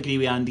totally agree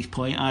with Andy's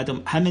point,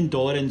 Adam. Him and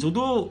Dorrans,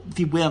 although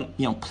they weren't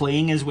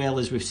playing as well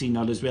as we've seen,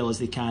 or as well as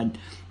they can,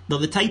 they're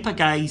the type of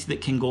guys that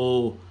can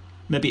go,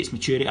 maybe it's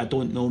maturity, I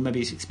don't know,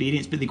 maybe it's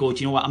experience, but they go, do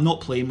you know what, I'm not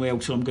playing well,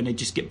 so I'm going to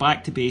just get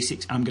back to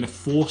basics, I'm going to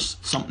force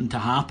something to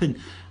happen.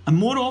 And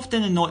more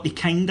often than not, they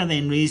kind of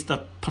then raise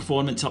their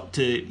performance up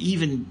to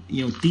even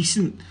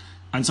decent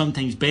and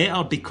sometimes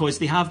better, because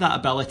they have that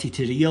ability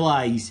to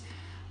realise,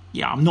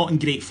 I'm not in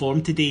great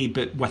form today,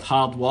 but with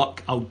hard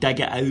work I'll dig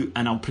it out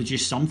and I'll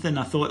produce something.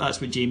 I thought that's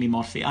what Jamie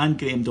Murphy and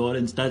Graham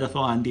Dorrans did. I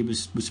thought Andy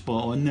was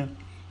spot on there.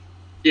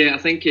 Yeah, I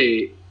think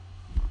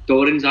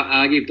Dorrans,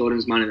 I gave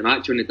Dorrans man of the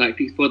match on the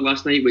Tactics pod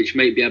last night, which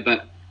might be a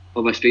bit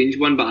of a strange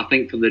one, but I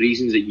think for the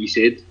reasons that you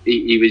said,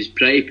 he was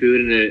pretty poor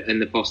in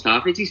the first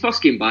half. It's his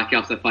first game back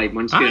after 5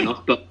 months, fair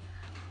enough, but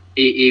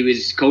he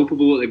was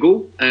culpable at the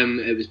goal.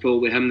 It was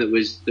probably him that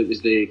was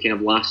the kind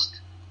of last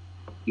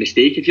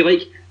mistake, if you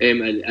like,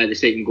 at the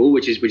second goal,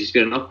 which is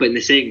fair enough. But in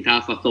the second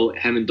half, I thought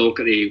him and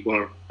Docherty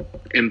were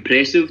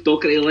impressive.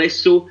 Docherty less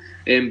so,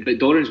 but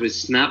Dorrans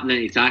was snapping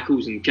into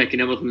tackles and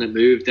kicking everything that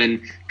moved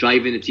and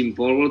driving the team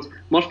forward.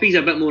 Murphy's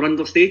a bit more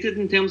understated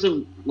in terms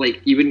of,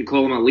 like, you wouldn't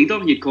call him a leader,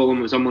 you'd call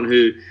him someone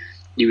who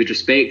you would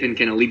respect and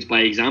kind of leads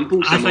by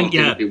example. I think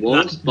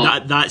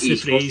that's the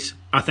phrase.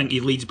 I think he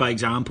leads by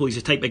example. He's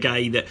the type of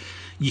guy that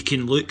you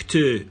can look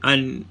to.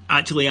 And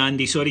actually,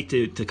 Andy, sorry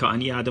to cut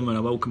in you, Adam, and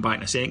I will come back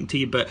in a second to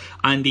you, but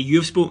Andy,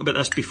 you've spoken about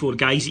this before,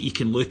 guys that you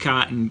can look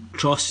at and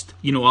trust,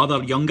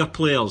 other younger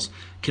players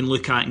can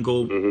look at and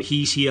go,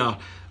 he's here,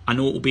 I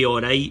know it'll be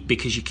alright,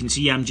 because you can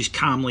see him just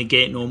calmly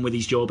getting on with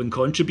his job and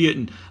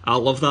contributing. I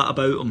love that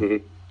about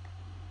him.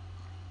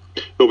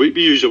 Well, we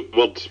use a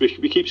word,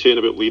 we keep saying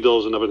about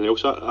leaders and everything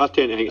else. I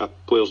tend to think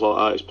of players like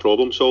that as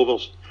problem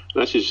solvers.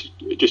 And this is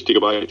just to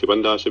go back to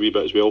Windass a wee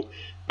bit as well.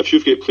 If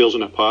you've got players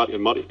in the park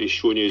and Murray's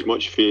showing you as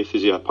much faith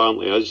as he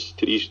apparently is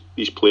to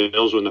these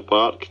players in the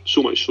park,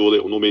 so much so that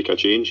it'll not make a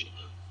change,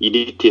 you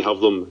need to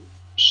have them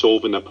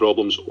solving the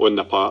problems on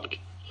the park.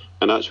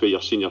 And that's where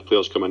your senior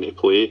players come into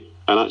play.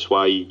 And that's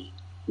why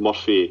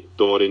Murphy,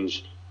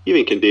 Dorrans,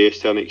 even Candace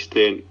to an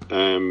extent,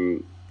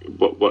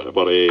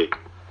 were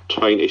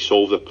trying to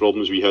solve the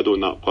problems we had on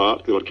that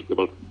park. They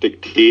were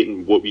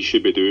dictating what we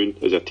should be doing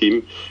as a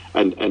team,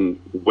 and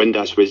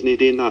Windass wasn't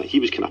doing that. He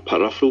was kind of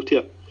peripheral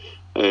to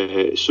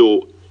it.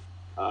 So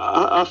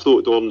I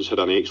thought Dorrans had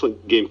an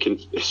excellent game,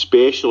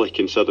 especially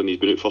considering he's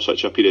been out for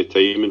such a period of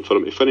time, and for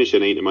him to finish the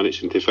 90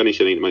 minutes and to finish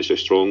the 90 minutes so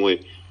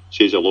strongly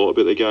says a lot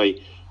about the guy.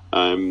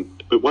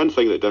 But one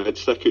thing that did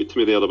stick out to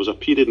me there was a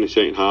period in the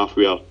second half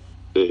where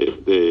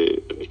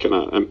the kind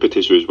of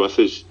impetus was with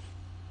us,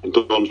 and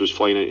Dorrans was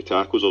flying into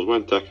tackles. There was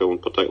one tackle in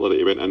particular that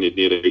he went in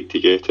near right to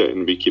get it,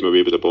 and we came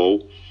away with the ball.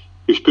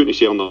 He was putting his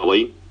head on the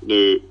line.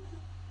 Now,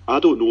 I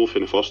don't know if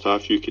in the first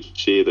half you could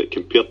say that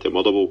compared to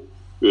Motherwell,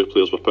 where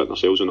players were putting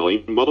themselves on the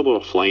line, Motherwell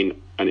were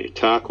flying into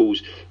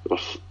tackles, there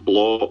were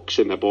blocks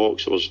in the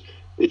box,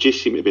 they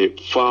just seemed to be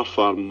far,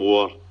 far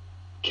more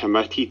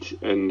committed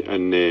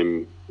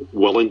and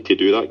willing to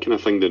do that kind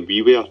of thing than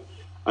we were.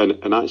 And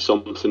that's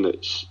something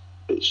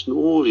it's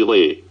not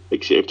really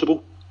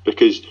acceptable,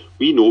 because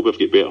we know we've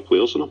got better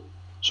players than them.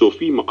 So if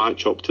we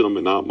match up to them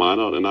in that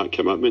manner and that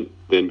commitment,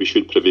 then we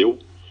should prevail.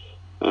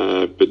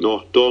 But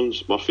no,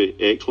 Dorrans, Murphy,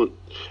 excellent.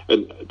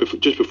 And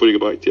just before you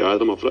go back to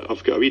Adam, I've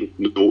got a wee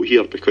note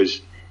here,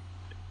 because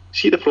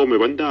see the problem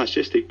with Windass,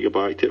 just to go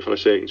back to it for a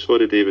second.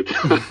 Sorry, David.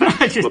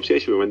 My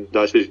obsession with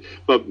Windass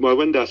my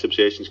Windass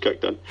obsession's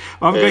kicked in.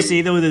 Well, I'm going to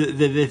say though,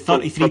 the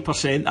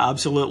 33% that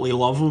absolutely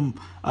love him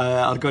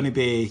are going to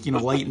be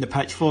lighting the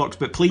pitchforks.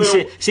 But please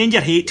send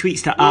your hate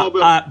tweets to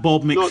at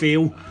Bob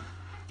McPhail.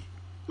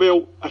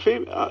 Well,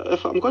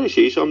 if I'm going to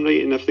say something,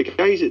 right, and if the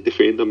guys that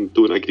defend him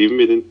don't agree with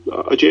me, then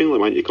I genuinely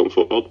want you to come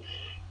forward.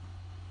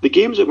 The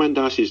games that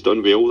Windass has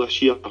done well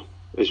this year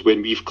is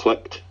when we've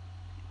clicked.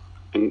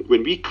 And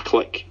when we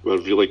click, we're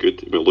really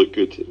good, we look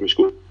good, and we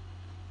score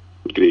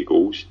great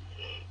goals.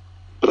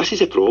 But this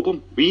is a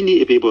problem. We need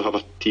to be able to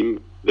have a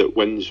team that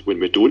wins when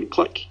we don't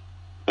click.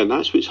 And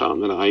that's what's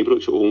happening at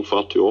Ibrox at home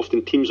far too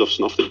often. Teams have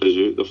snuffed us out,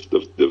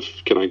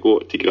 they've kind of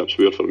got to grips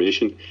with our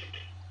formation.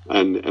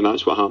 And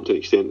that's what happened to an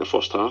extent in the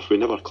first half. We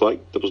never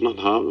clicked, there was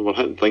nothing happening, we were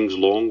hitting things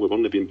long, we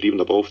weren't being breathing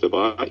the ball off the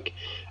back.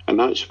 And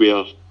that's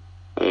where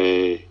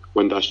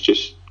Windass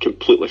just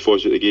completely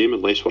falls out of the game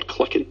unless we're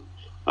clicking.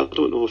 I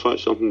don't know if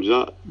that's something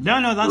that.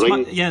 No, that's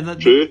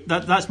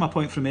that's my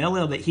point from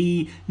earlier, that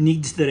he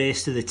needs the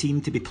rest of the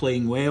team to be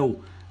playing well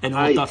in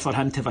order for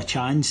him to have a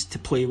chance to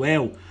play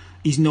well.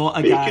 He's not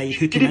a guy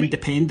who can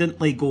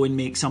independently go and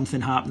make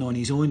something happen on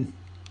his own.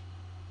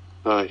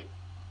 Aye.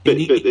 But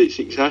it's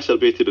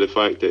exacerbated by the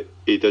fact that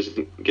he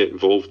doesn't get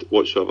involved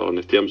whatsoever in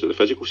the terms of the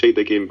physical side of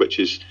the game, which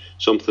is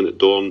something that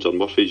Dorrans or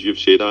Murphy, as you've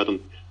said,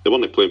 Adam, they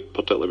weren't playing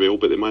particularly well,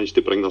 but they managed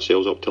to bring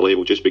themselves up to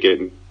level just by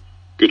getting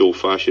good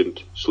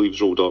old-fashioned sleeves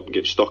rolled up and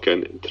get stuck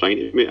in and trying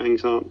to make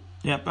things happen.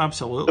 Yep,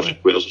 absolutely.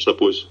 I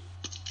suppose.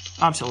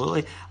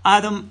 Absolutely.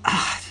 Adam,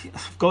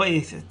 I've got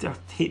to, I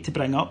hate to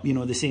bring up,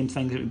 the same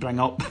things that we bring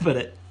up,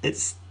 but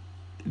it's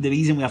the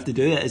reason we have to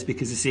do it is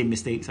because the same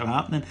mistakes are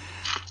happening.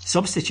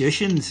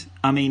 Substitutions.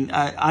 I mean,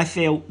 I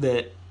felt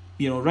that,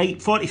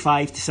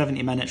 45 to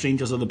 70 minutes,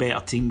 Rangers are the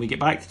better team. We get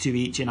back to 2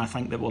 each, and I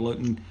think that we're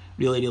looking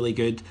really, really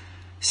good.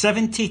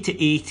 70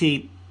 to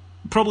 80,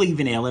 probably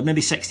even earlier,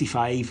 maybe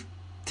 65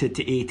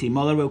 to 80.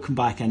 Motherwell come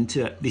back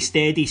into it. They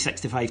steady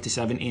 65 to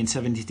 70, and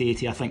 70 to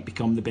 80, I think,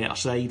 become the better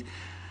side.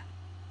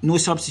 No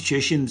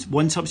substitutions.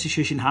 One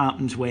substitution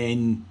happens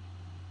when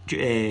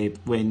Josh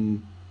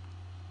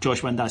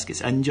Windass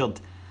gets injured,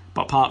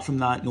 but apart from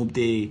that,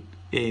 nobody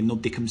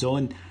comes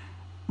on.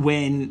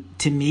 When,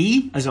 to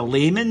me, as a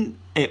layman,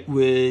 it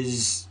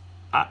was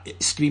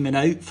screaming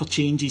out for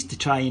changes to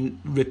try and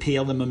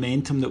repair the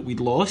momentum that we'd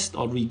lost,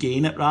 or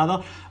regain it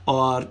rather,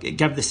 or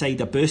give the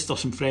side a boost or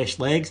some fresh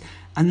legs.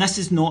 And this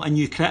is not a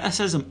new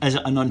criticism. Is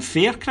it an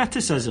unfair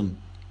criticism?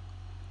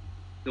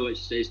 No,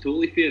 it's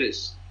totally fair.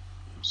 It's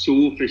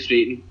so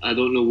frustrating. I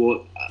don't know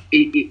what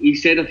he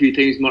said a few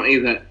times, Marty,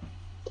 that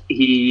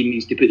he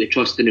needs to put the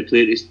trust in the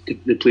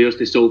players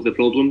to solve the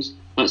problems.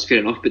 That's fair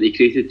enough, but they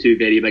created 2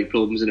 very big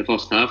problems in the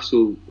first half,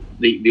 so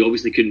they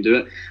obviously couldn't do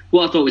it.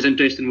 What I thought was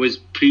interesting was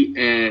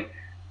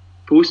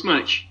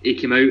post-match, he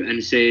came out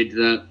and said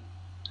that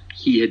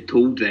he had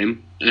told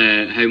them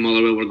how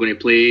Motherwell were going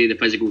to play, the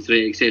physical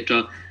threat,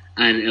 etc.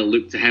 And it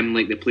looked to him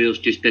like the players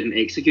just didn't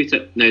execute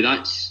it. Now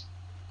that's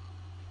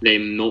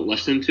them not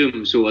listening to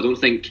him, so I don't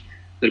think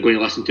they're going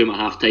to listen to him at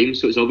half time.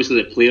 So it's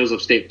obviously the players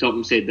have stepped up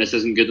and said this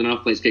isn't good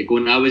enough, let's get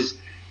going. I was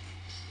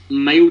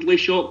mildly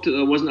shocked that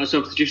there wasn't a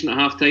substitution at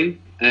half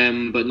time,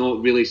 but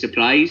not really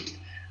surprised.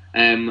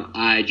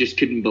 I just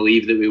couldn't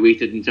believe that we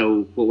waited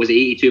until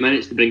 82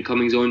 minutes to bring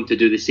Cummings on to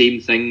do the same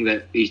thing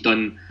that he's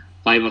done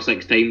 5 or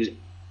 6 times.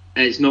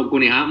 It's not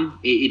going to happen.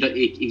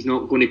 He's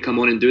not going to come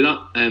on and do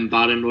that,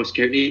 barring Ross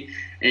County.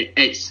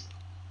 It's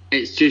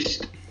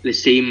just the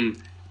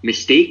same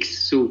mistakes,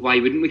 so why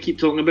wouldn't we keep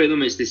talking about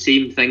them? It's the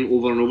same thing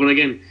over and over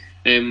again.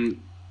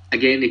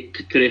 Again,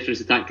 to reference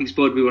the tactics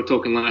pod, we were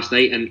talking last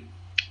night, and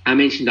I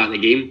mentioned that in the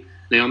game.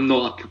 Now, I'm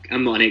not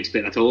an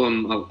expert at all.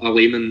 I'm a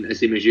layman, the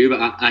same as you, but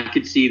I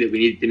could see that we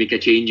needed to make a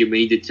change, and we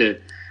needed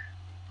to,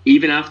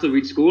 even after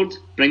we'd scored,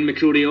 bring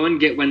McCrory on,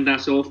 get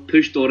Windass off,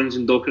 push Dorrans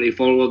and Docherty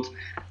forward,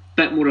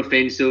 bit more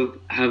offensive,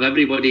 have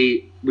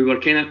everybody. We were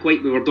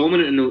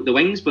dominant in the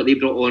wings, but they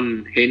brought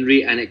on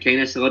Henry, and it kind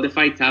of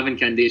solidified. Tav and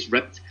Candace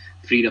ripped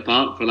freed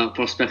apart for that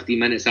first 15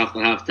 minutes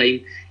after half time.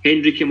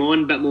 Henry came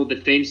on, a bit more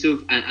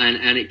defensive,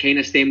 and it kind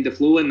of stemmed the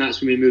flow, and that's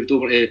when we moved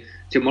over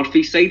to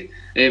Murphy's side.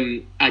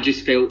 I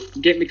just felt,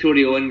 get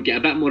McCrory on, get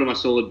a bit more of a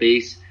solid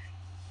base,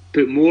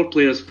 put more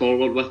players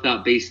forward with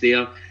that base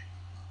there,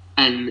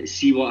 and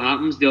see what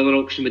happens. The other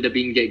option would have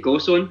been get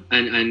Goss on,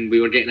 and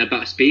we were getting a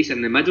bit of space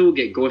in the middle,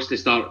 get Goss to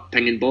start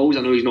pinging balls.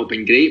 I know he's not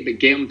been great, but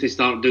get him to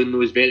start doing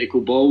those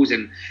vertical balls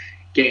and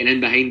getting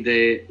in behind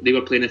they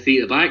were playing a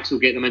 3 at the back, so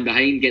get them in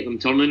behind, get them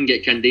turning,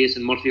 get Candace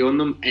and Murphy on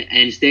them. And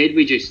instead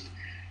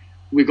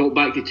we got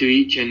back to 2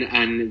 each,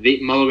 and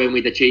Motherwell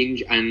made a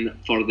change, and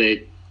for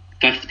the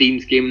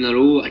 15th game in a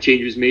row a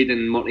change was made,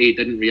 and Murphy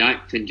didn't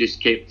react and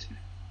just kept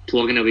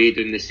plugging away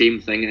doing the same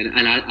thing.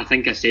 And I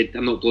think I said,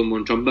 I'm not blowing my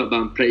own trumpet, but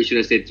I'm pretty sure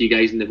I said to you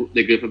guys in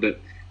the group about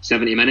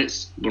 70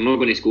 minutes, we're not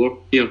going to score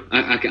here.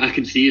 I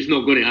can see it's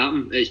not going to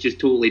happen. It's just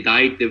totally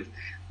died.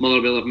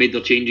 Motherwell have made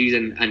their changes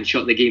and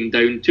shut the game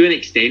down to an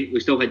extent. We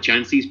still had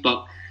chances,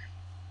 but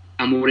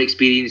a more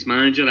experienced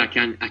manager, I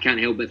can't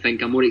help but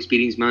think a more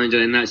experienced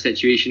manager in that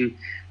situation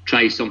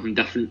tries something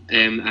different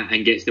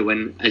and gets the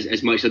win.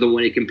 As much as I don't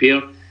want to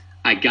compare,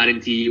 I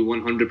guarantee you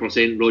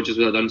 100% Rodgers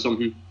would have done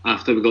something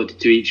after we got to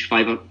 2 each.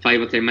 5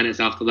 or 10 minutes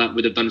after that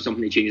would have done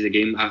something to change the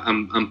game.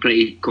 I'm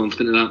pretty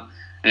confident of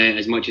that,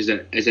 as much as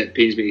it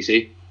pains me to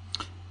say.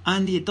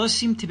 Andy, it does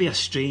seem to be a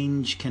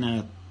strange kind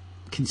of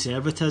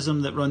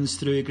conservatism that runs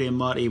through Graham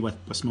Murray with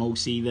small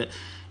c, that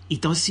he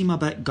does seem a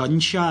bit gun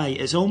shy.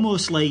 It's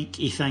almost like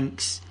he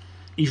thinks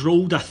he's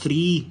rolled a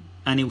 3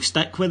 and he'll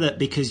stick with it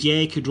because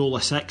he could roll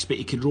a 6 but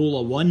he could roll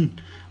a 1,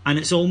 and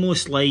it's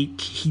almost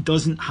like he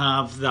doesn't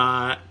have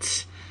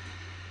that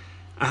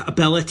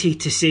ability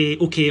to say,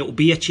 okay, it'll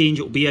be a change,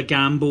 it'll be a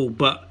gamble,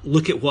 but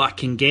look at what I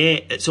can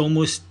get. It's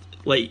almost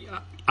like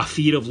a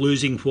fear of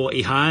losing what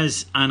he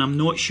has, and I'm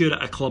not sure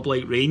at a club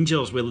like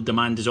Rangers, where the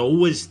demand is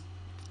always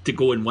to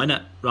go and win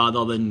it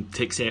rather than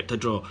to accept a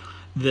draw,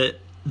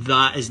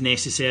 that is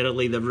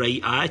necessarily the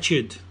right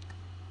attitude.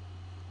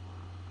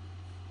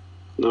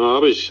 No, I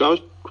was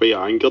quite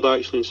angered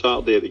actually on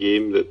Saturday at the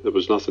game that there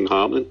was nothing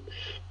happening,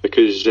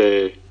 because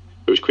it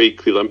was quite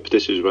clear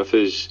impetus was with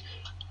us.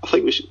 I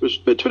think it was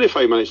about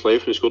 25 minutes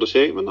left when he scored a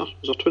second one there. Was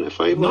there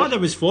 25 No, left? there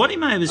was 40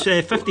 minutes.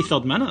 It was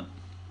 53rd minute.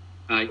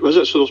 Aye. Was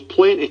it? So there's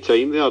plenty of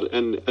time there,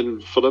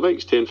 and for the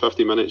next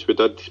 10-15 minutes we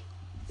did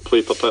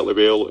play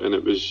particularly well, and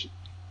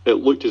it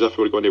looked as if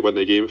we were going to win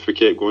the game if we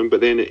kept going,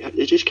 but then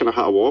it just kind of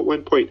hit a wall at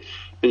one point.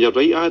 And you're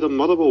right, Adam,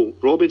 Motherwell,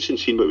 Robinson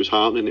seen what was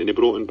happening, and he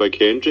brought in Big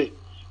Hendry,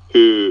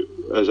 who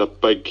is a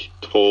big,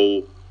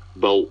 tall,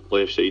 built,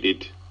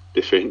 left-sided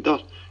defender,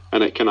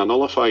 and it kind of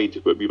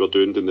nullified what we were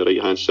doing down the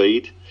right-hand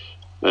side.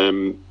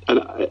 And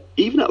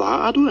even at that,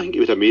 I don't think he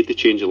would have made the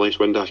change unless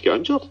Windass got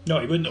injured. No,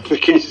 he wouldn't have.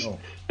 Because, no.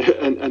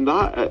 and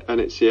that in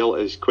itself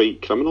is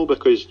quite criminal,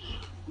 because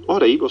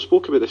alright, we've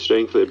spoken about the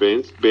strength of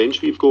the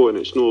bench we've got, and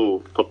it's no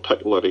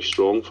particularly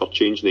strong for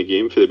changing the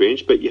game for the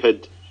bench, but you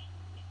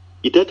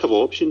did have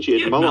options. You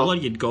had Miller,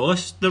 you'd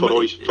Goss. You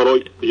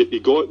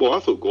got, well, I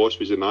thought Goss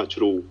was the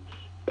natural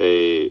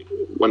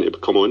one to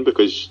come on,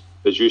 because,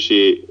 as you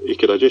say, he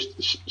could have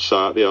just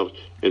sat there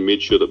and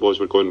made sure that balls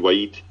were going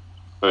wide.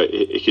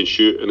 He can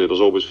shoot, and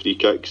there's always free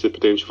kicks, the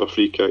potential for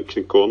free kicks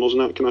and corners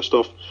and that kind of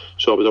stuff.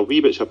 So I was a wee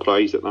bit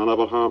surprised that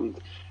never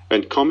happened.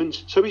 And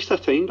Cummins, it's a waste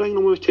of time, Brian,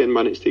 only 10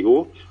 minutes to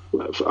go.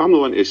 I'm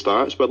not into the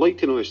stats, but I'd like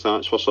to know the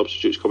stats for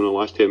substitutes coming in the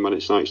last 10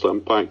 minutes and actually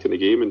impacting the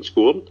game and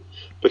scoring,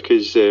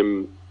 because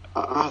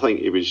I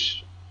think he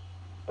was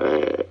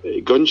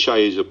gun shy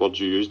is the word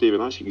you used, David.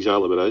 That's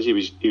exactly what it is.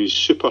 He was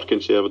super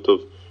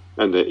conservative,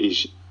 and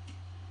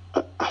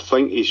I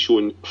think he's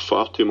shown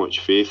far too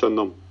much faith in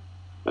them.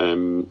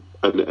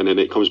 And then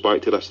it comes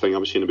back to this thing I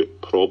was saying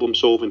about problem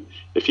solving.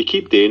 If you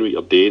keep doing what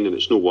you're doing and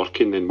it's not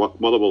working, then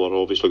Motherwell are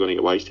obviously going to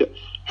get wise to it.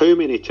 How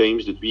many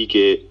times did we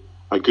get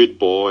a good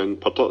ball in,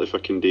 particularly for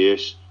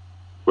Candace,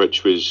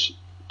 which was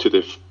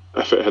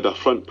if it had a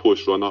front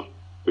post runner,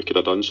 we could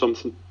have done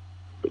something.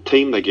 but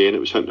time and again it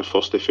was hitting the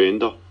first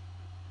defender,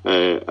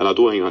 and I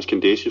don't think that's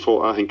Candace's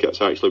fault. I think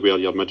it's actually where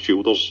your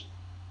midfielders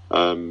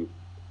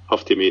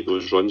have to make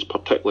those runs,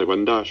 particularly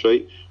Windass,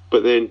 right?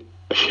 But then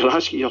if you're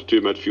asking your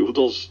two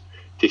midfielders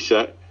to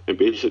sit and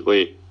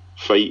basically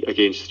fight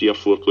against 3 or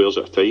 4 players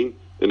at a time,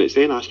 then it's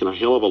then asking a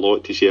hell of a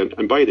lot to say,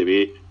 and by the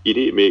way, you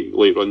need to make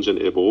late runs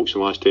into the box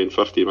in the last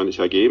 10-15 minutes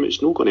of a game.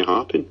 It's not going to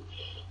happen.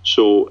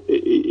 So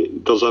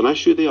there's an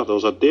issue there.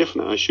 There's a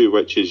definite issue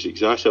which is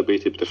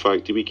exacerbated by the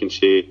fact that we can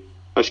say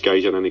this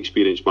guy's an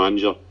inexperienced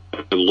manager,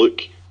 and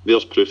look,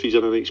 there's proof he's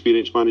an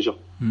inexperienced manager.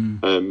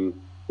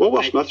 What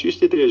were Smith used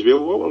to do as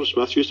well? What were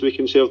Smith used to be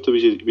conservative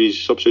with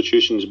his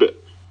substitutions, but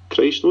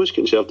Christ, not as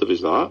conservative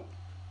as that.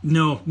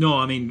 No,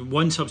 I mean,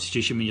 one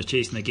substitution when you're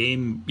chasing the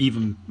game,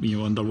 even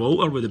under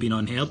Walter, would have been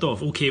unheard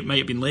of. Okay, it might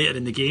have been later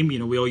in the game,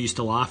 we all used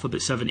to laugh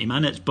about 70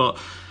 minutes, but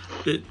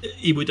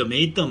he would have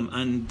made them,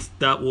 and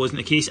that wasn't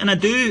the case. And I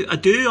do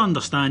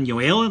understand,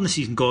 earlier in the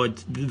season,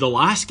 the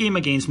last game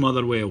against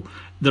Motherwell,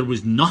 there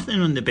was nothing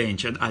on the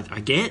bench. I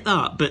get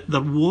that, but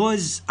there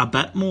was a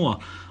bit more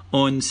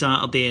on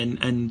Saturday,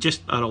 and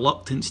just a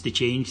reluctance to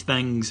change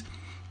things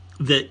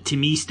that to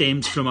me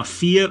stems from a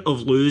fear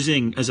of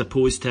losing as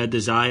opposed to a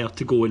desire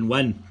to go and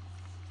win.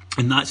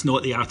 And that's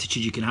not the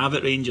attitude you can have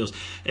at Rangers.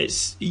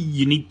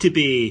 You need to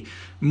be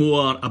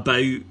more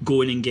about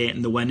going and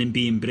getting the win and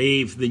being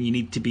brave than you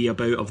need to be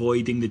about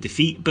avoiding the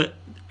defeat. But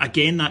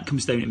again, that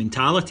comes down to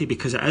mentality,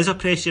 because it is a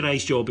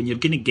pressurised job and you're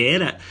going to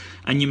get it.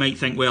 And you might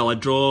think, well, a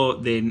draw,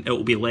 then it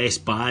will be less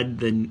bad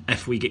than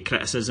if we get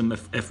criticism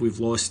if we've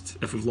lost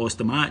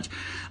the match.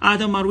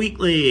 Adam, our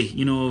weekly,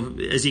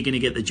 is he going to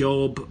get the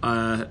job?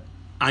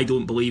 I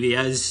don't believe he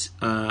is.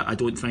 I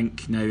don't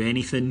think now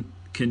anything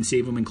can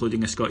save him,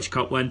 including a Scottish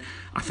Cup win.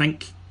 I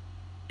think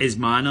his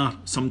manner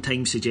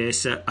sometimes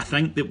suggests it. I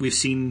think that we've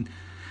seen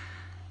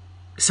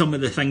some of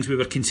the things we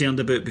were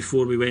concerned about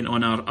before we went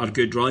on our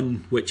good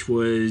run, which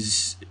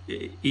was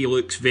he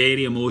looks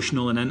very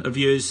emotional in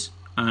interviews,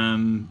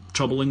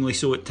 troublingly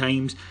so at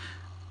times.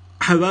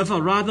 However,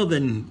 rather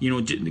than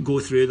go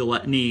through the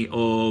litany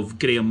of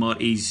Graham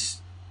Murty's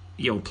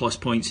plus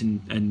points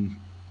and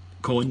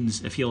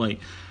cons, if you like,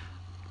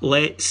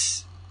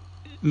 let's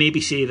maybe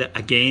say that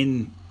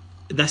again,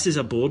 this is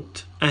a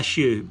board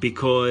issue,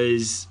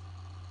 because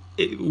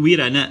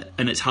we're in it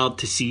and it's hard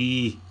to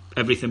see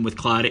everything with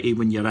clarity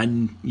when you're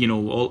in,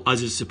 all,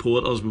 us as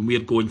supporters, when we're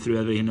going through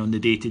everything on the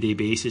day-to-day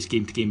basis,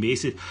 game-to-game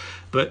basis.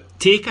 But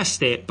take a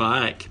step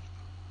back,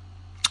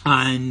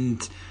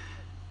 and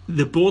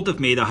the board have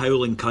made a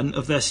howling cunt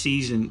of this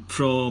season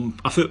from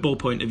a football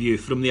point of view,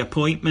 from the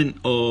appointment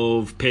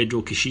of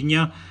Pedro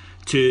Caixinha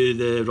to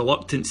the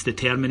reluctance to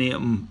terminate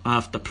him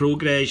after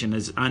progress. And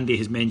as Andy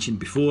has mentioned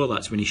before,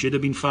 that's when he should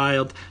have been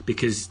fired,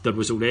 because there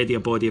was already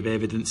a body of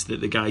evidence that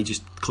the guy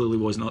just clearly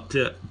wasn't up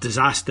to it.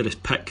 Disastrous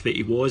pick that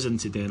he was,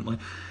 incidentally.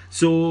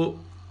 So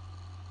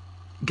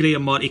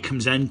Graham Murty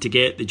comes in to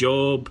get the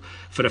job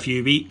for a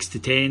few weeks to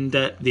tend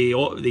it.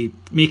 They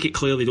make it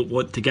clear they don't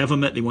want to give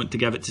him it, they want to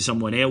give it to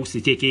someone else. They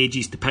take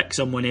ages to pick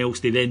someone else,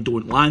 they then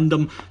don't land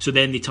him, so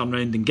then they turn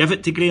around and give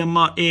it to Graham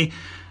Murty.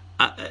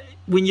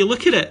 When you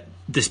look at it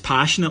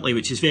dispassionately,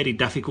 which is very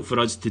difficult for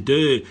us to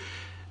do,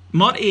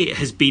 Murty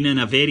has been in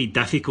a very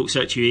difficult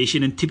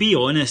situation, and to be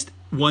honest,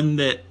 one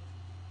that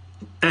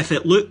if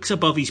it looks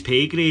above his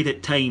pay grade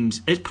at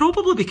times, it's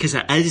probably because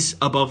it is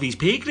above his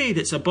pay grade.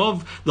 It's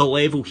above the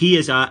level he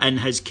is at in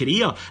his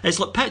career. It's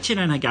like pitching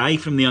in a guy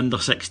from the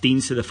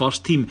under-16s to the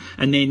first team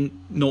and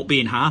then not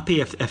being happy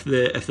if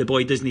the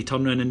boy doesn't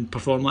turn around and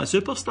perform like a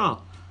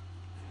superstar.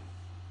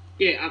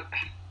 Yeah,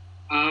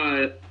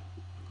 I'm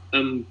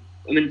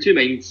in two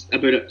minds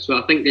about it. So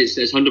I think it's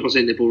 100%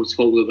 the board's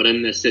fault that we're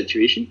in this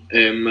situation.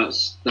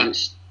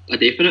 That's a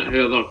definite.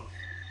 However,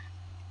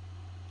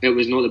 it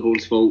was not the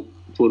board's fault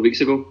 4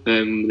 weeks ago.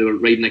 They were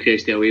riding a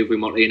cresty wave with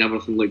Murty and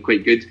everything looked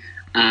quite good.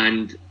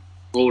 And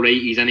all right,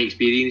 he's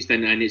inexperienced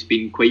and it's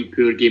been quite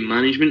poor game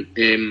management.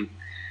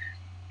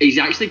 He's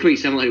actually quite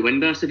similar to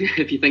Windass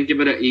if you think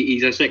about it.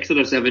 He's a 6 or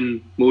a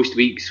 7 most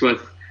weeks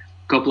with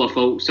a couple of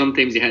faults.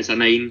 Sometimes he hits a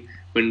 9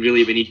 when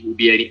really we need to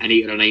be an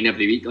 8 or a 9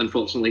 every week,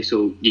 unfortunately.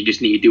 So you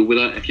just need to deal with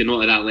it. If you're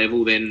not at that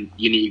level, then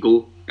you need to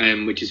go,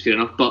 which is fair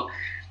enough. But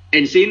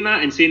in saying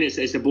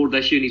it's a board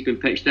issue and he's been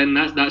pitched in,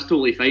 that's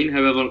totally fine.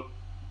 However,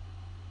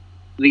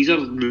 these are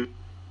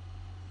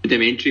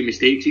rudimentary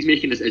mistakes he's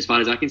making as far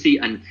as I can see,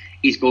 and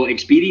he's got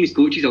experienced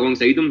coaches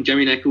alongside him.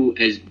 Jimmy Nicholl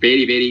is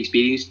very, very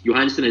experienced.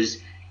 Johansson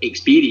is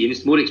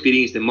experienced, more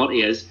experienced than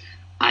Murty is.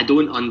 I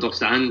don't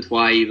understand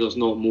why there's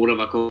not more of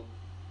a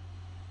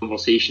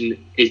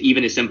conversation, is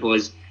even as simple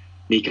as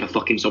make a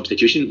fucking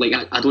substitution. Like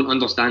I don't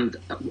understand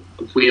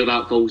where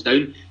that falls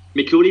down.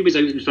 McCrory was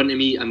out in front of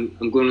me. I'm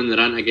going on the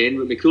rant again,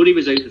 but McCrory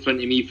was out in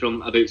front of me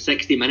from about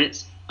 60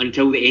 minutes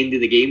until the end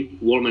of the game,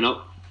 warming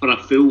up for a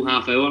full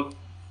half hour.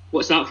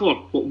 What's that for?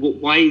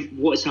 Why?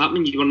 What's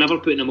happening? You were never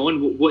putting him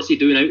on. What's he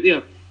doing out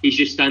there? He's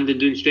just standing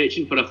doing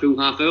stretching for a full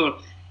half hour.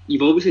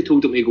 You've obviously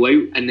told him to go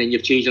out and then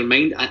you've changed your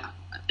mind.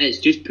 It's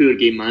just poor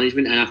game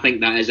management, and I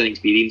think that is an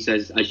experience,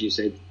 as you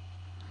said.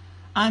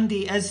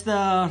 Andy, is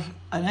there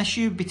an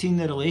issue between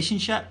the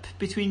relationship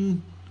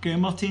between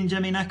Graeme Murty and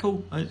Jimmy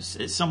Nicholl?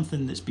 It's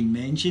something that's been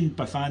mentioned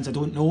by fans. I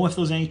don't know if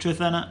there's any truth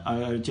in it.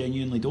 I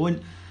genuinely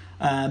don't.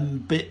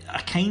 But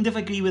I kind of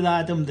agree with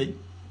Adam that,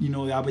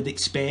 I would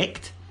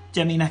expect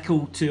Jimmy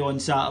Nicholl to on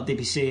Saturday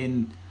be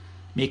saying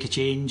make a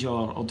change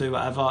or do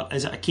whatever.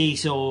 Is it a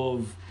case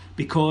of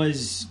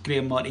because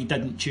Graeme Murty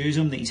didn't choose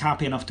him that he's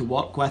happy enough to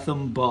work with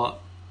him, but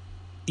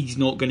he's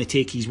not going to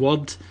take his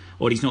word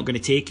or he's not going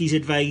to take his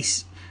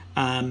advice?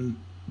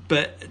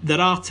 But there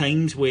are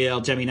times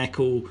where Jimmy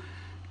Nicholl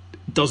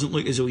doesn't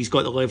look as though he's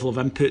got the level of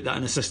input that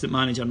an assistant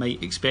manager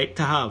might expect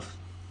to have.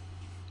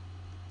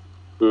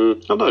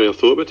 I've not really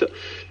thought about it.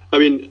 I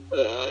mean,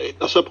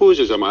 I suppose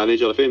as a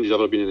manager, if anybody's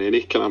ever been in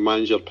any kind of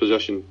manager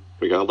position,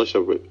 regardless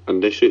of what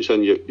industry it's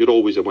in, you're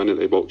always the one that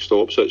the buck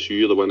stops at, so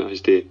you're the one that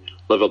has to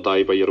live or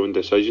die by your own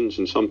decisions,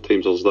 and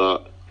sometimes there's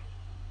that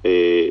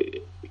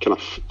kind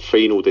of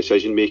final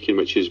decision making,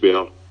 which is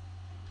where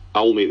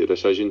I'll make the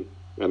decision,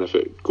 and if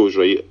it goes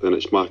right, then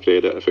it's my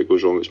credit. If it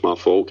goes wrong, it's my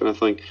fault, kind of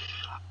thing.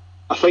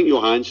 I think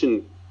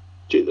Johansson,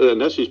 and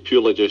this is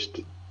purely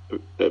just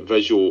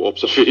visual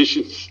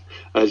observations,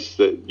 is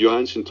that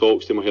Johansson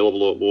talks to him a hell of a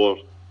lot more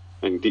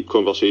in deep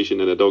conversation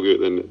in the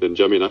dugout than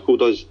Jimmy Nicholl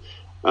does.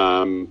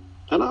 And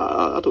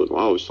I don't know,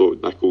 I always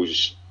thought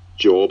Nicholl's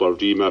job or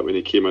remit when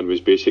he came in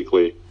was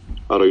basically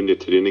around the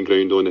training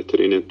ground, on the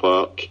training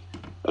park,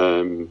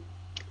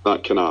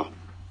 that kind of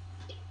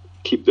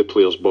keep the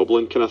players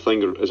bubbling kind of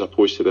thing, as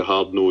opposed to the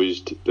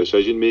hard-nosed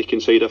decision-making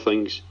side of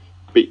things.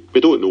 But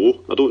we don't know.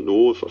 I don't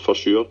know for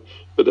sure.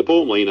 But the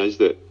bottom line is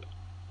that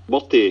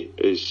Murty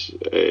is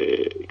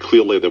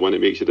clearly the one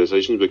that makes the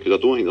decisions, because I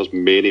don't think there's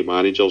many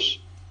managers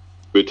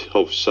would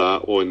have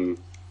sat on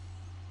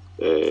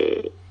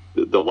the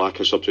lack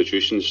of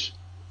substitutions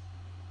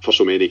for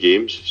so many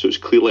games. So it's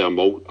clearly a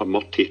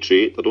Murty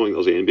trait. I don't think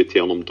there's anybody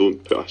telling him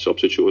don't put a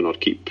substitute on or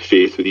keep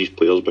faith with these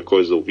players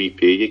because they'll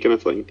repay you, kind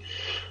of thing.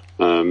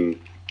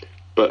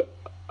 But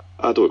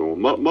I don't know.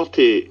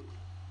 Murty,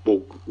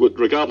 well,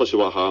 regardless of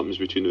what happens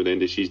between now and the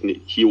end of the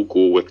season, he'll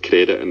go with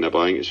credit in the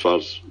bank as far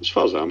as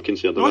I'm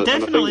concerned. Oh, and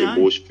definitely, I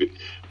think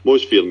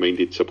most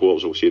fair-minded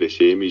supporters will say the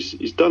same.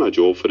 He's done a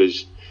job for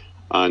us,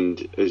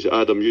 and as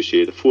Adam, you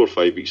said 4 or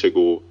 5 weeks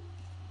ago,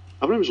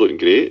 everyone was looking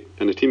great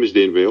and the team is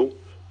doing well.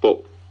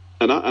 But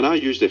I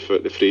use the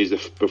phrase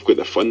we've got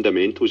the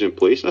fundamentals in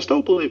place. And I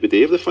still believe we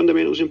do have the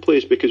fundamentals in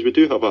place, because we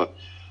do have a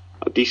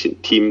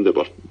decent team that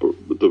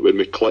when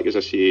we click, as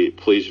I say,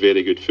 plays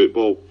very good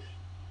football.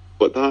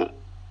 But that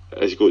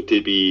has got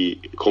to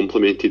be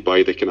complemented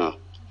by the kind of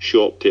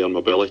short-term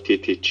ability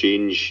to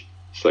change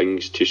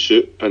things to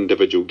suit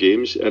individual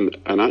games, and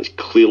that's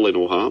clearly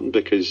not happened,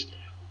 because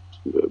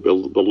we're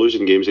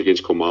losing games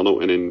against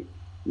Kilmarnock, and then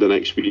the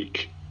next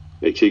week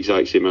it's the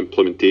exact same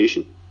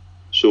implementation.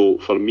 So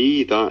for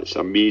me, that's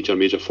a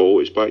major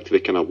fault. It's back to the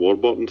kind of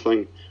Warburton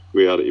thing,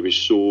 where he was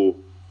so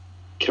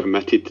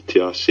committed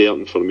to a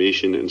certain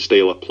formation and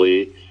style of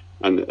play,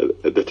 and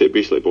that it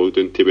basically boiled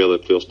down to whether the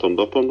players turned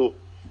up or not.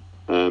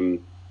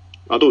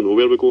 I don't know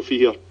where we go from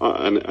here,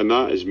 and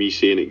that is me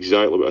saying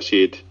exactly what I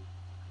said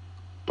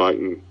back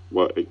in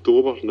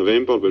October,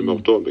 November, when we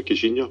were talking about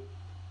Caixinha.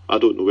 I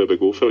don't know where we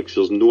go for it, because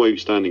there's no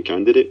outstanding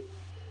candidate,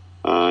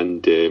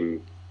 and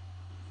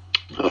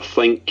I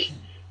think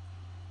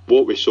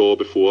what we saw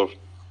before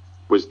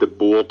was the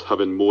board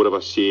having more of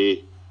a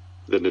say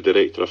than the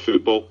director of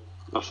football.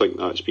 I think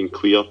that's been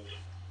clear,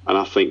 and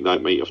I think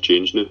that might have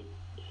changed now,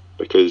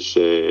 because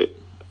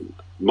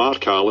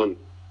Mark Allen,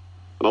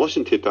 and I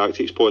listened to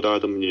Tactics Pod,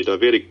 Adam, and you had a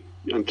very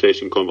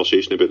interesting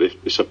conversation about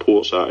the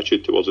support's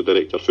attitude towards the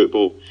director of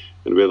football,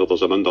 and whether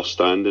there's an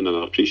understanding and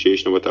an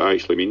appreciation of what it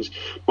actually means.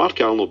 Mark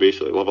Allen will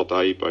basically live or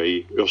die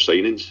by our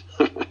signings,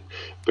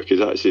 because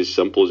that's as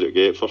simple as it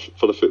gets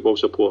for the football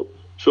support.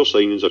 If our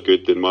signings are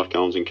good, then Mark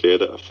Allen's in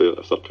credit. If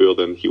they're poor,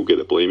 then he'll get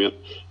the blame here.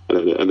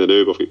 And then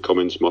now we've got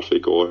Cummins, Murphy,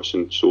 Goss,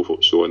 and so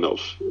on.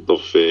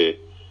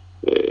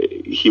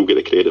 He'll get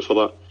the credit for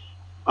that.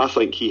 I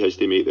think he has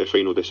to make the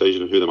final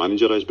decision on who the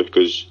manager is,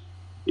 because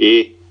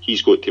A,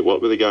 he's got to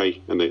work with the guy,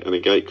 and the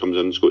guy that comes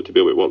in has got to be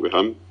able to work with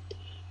him.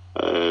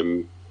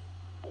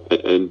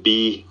 And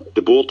B,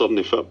 the board aren't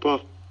the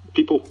football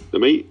people. They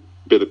might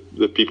be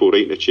the people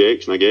writing the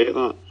checks, and I get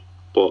that,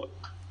 but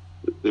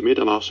they made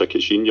an arse of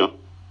Caixinha.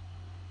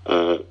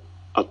 I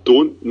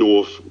don't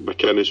know if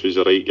McInnes was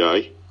the right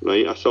guy,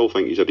 right? I still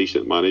think he's a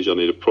decent manager,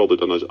 and he'd have probably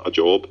done a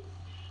job.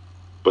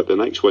 But the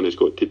next one has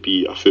got to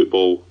be a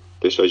football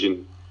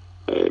decision,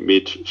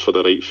 made for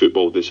the right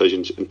football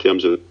decisions in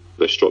terms of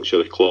the structure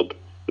of the club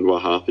and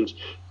what happens.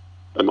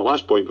 And my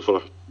last point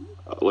before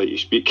I let you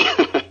speak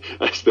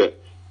is that,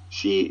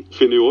 see,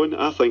 from now on,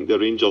 I think the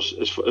Rangers,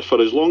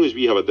 for as long as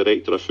we have a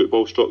director of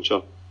football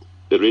structure,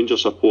 the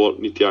Rangers support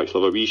need to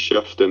actually have a wee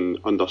shift in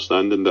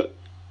understanding that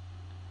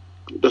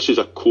this is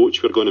a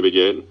coach we're going to be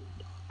getting,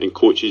 and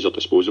coaches are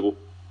disposable,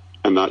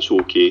 and that's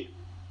okay.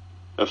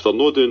 If they're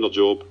not doing their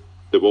job,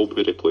 they will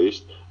be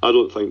replaced. I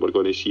don't think we're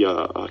going to see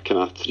a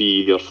kind of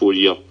 3 or 4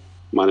 year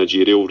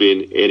managerial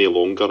reign any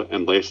longer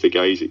unless the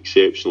guy's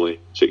exceptionally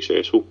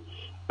successful.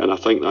 and I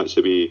think that's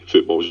the way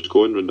football is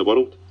going around the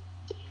world.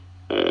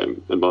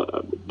 And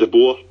De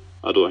Boer,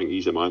 I don't think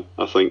he's the man.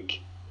 I think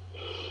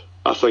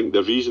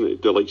the reason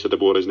that the likes of De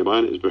Boer isn't the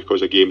man is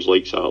because of games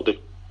like Saturday.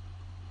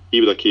 He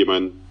would have came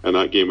in and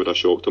that game would have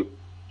shocked him,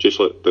 just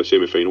like the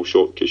semi-final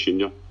shocked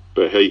Caixinha.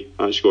 But hey,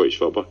 that's Scottish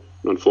football,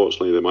 and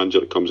unfortunately the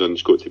manager that comes in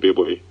has got to be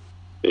able to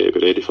be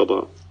ready for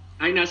that.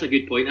 I think that's a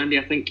good point, Andy.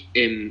 I think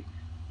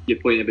your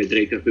point about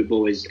director of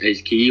football is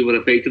key. We're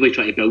effectively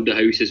trying to build the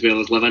house as well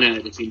as live in it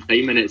at the same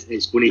time, and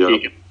it's going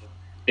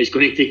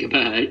to take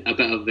a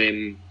bit of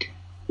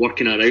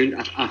working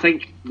around. I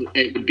think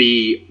it would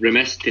be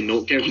remiss to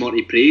not give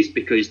Marty praise,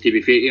 because to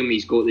be fair to him,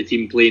 he's got the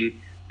team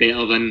playing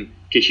better than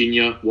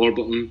Caixinha,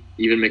 Warburton,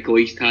 even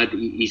McCoist had.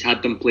 He's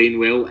had them playing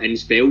well in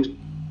spells,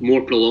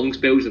 more prolonged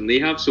spells than they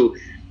have. So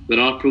there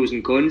are pros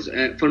and cons.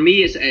 For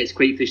me, it's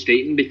quite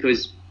frustrating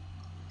because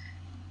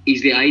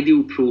he's the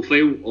ideal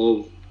profile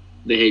of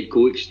the head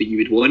coach that you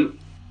would want,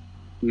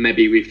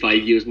 maybe with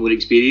 5 years more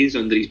experience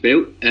under his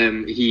belt.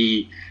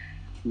 He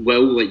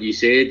will, like you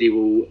said, he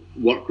will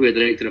work with a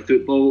director of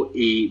football.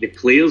 The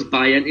players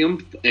buy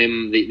into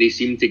him. They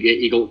seem to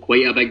he got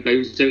quite a big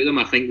bounce out of them.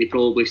 I think they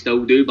probably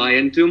still do buy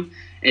into him.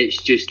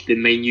 It's just the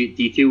minute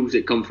details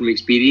that come from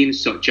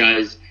experience, such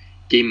as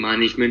game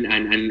management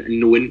and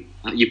knowing,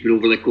 you've been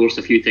over the course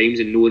a few times,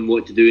 and knowing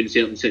what to do in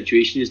certain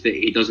situations that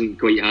he doesn't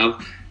quite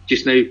have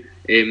just now.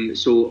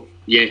 So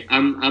yeah,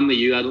 I'm with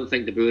you. I don't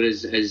think De Boer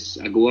is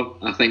a goer.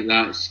 I think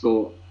that's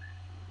got.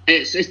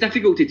 It's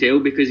difficult to tell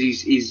because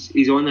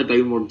he's on a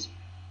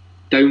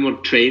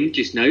downward trend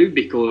just now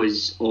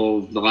because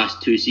of the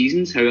last 2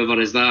 seasons.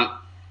 However, is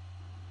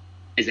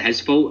it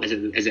his fault?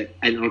 Is it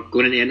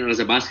going into Inter as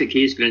a basket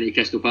case, going into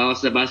Crystal Palace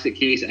as a basket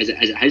case? Is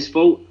it his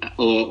fault,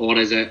 or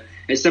is it?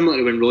 It's similar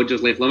to when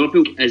Rodgers left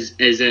Liverpool. Is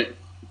it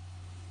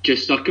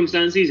just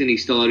circumstances, and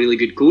he's still a really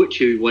good coach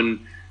who won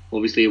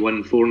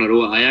 4 in a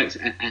row at Ajax,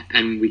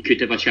 and we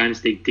could have a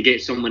chance to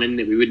get someone in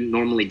that we wouldn't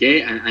normally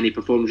get, and he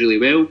performs really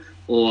well?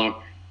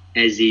 Or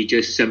is he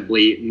just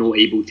simply not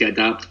able to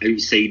adapt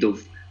outside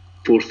of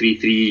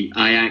 4-3-3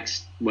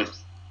 Ajax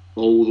with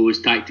all those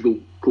tactical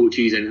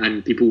coaches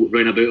and people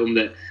round about him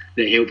that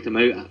helped him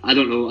out? I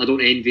don't know. I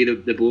don't envy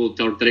the board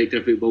or director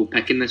of football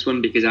picking this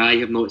one, because I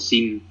have not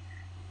seen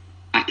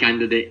a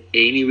candidate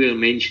anywhere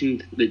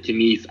mentioned that to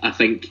me I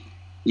think,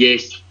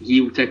 yes,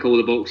 he will tick all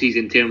the boxes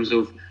in terms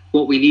of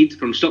what we need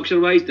from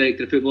structure-wise,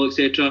 director of football,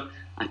 etc.,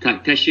 a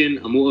tactician,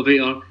 a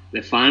motivator,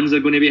 the fans are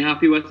going to be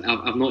happy with.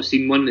 I've not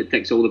seen one that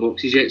ticks all the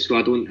boxes yet, so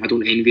I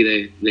don't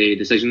envy the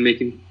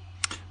decision-making.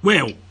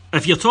 Well,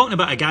 if you're talking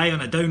about a guy on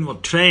a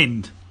downward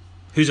trend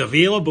who's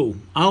available,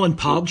 Alan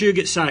Pardew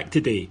gets sacked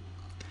today.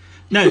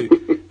 Now,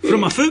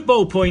 from a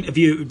football point of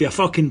view, it would be a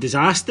fucking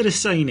disastrous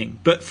signing,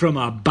 but from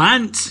a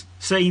Bants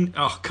sign,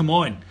 oh, come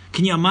on.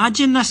 Can you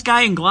imagine this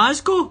guy in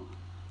Glasgow?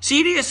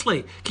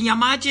 Seriously, can you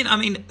imagine? I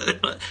mean,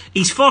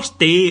 his first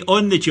day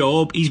on the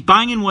job, he's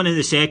banging one of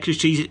the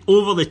secretaries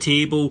over the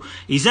table.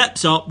 He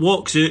zips up,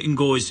 walks out and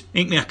goes,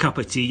 "Make me a cup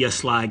of tea, you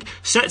slag."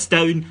 Sits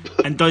down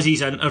and does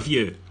his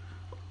interview.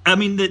 I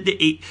mean,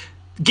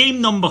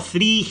 game number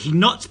 3, he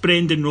nuts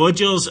Brendan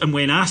Rodgers, and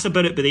when asked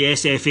about it by the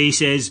SFA,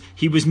 says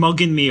he was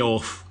mugging me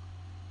off.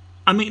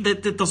 I mean,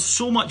 there's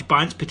so much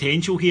Bants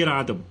potential here,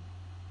 Adam.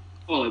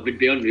 Oh, it would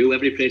be unreal.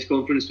 Every press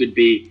conference would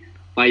be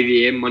 5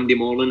 a.m. Monday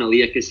morning,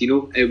 Aliyah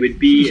Casino. It would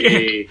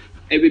be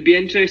it would be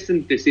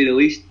interesting to say the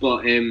least,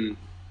 but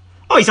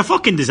oh, he's a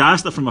fucking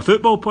disaster from a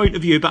football point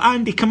of view. But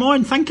Andy, come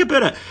on, think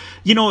about it.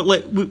 You know,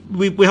 like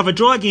we have a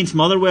draw against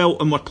Motherwell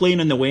and we're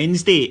playing on the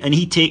Wednesday, and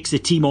he takes the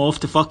team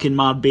off to fucking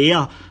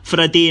Marbella for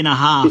a day and a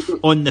half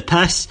on the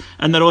piss,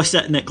 and they're all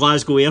sitting at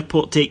Glasgow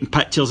Airport taking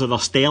pictures of their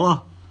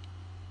Stella.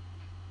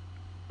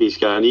 He's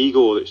got an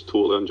ego that's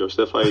totally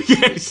unjustified.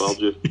 Yes,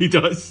 he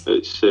does.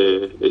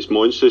 It's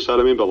monstrous. I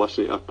remember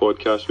listening to a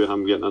podcast with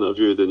him getting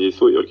interviewed, and you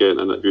thought you were getting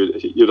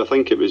interviewed. You'd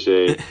think it was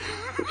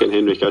fucking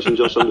Henry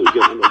Kissinger or somebody was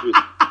getting interviewed.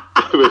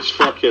 It was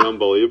fucking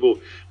unbelievable.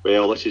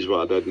 Well, this is what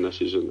I did, and this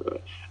is...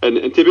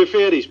 And to be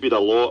fair, he's been a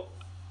lot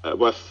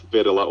with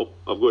very little.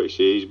 I've got to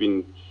say,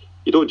 you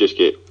don't just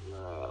get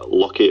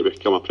lucky to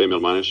become a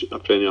Premiership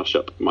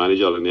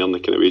manager and earn the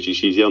kind of wages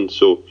he's earned.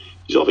 So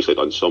he's obviously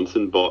done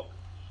something, but...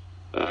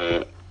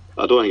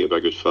 I don't think it'd be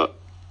a good fit.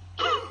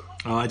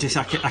 Oh, I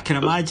can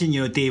imagine,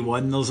 you know, day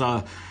one there's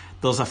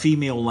a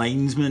female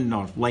linesman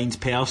or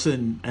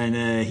linesperson,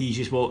 and he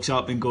just walks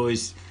up and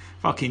goes,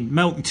 "Fucking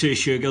milk 2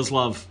 sugars,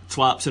 love,"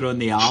 slaps her on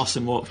the arse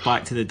and walks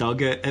back to the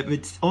dugout. It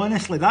would,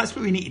 honestly, that's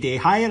what we need to do.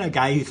 Hire a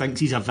guy who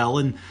thinks he's a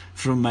villain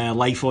from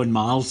Life on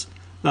Mars.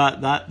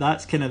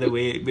 That's kind of the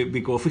way we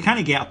go. If we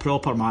can't get a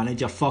proper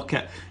manager, fuck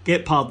it,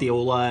 get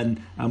Pardiola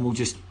in, and we'll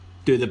just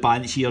do the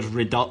Banshees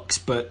Redux,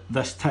 but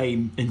this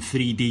time in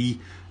 3D.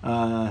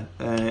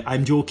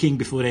 I'm joking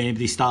before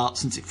anybody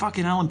starts and say,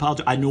 "Fucking Alan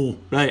Pardew." I know,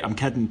 right? I'm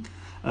kidding.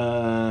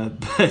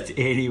 But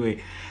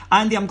anyway,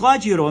 Andy, I'm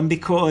glad you're on,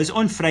 because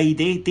on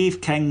Friday Dave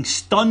King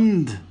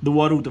stunned the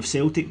world of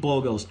Celtic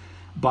bloggers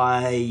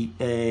by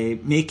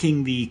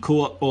making the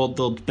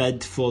court-ordered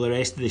bid for the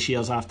rest of the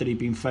shares after he'd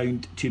been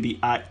found to be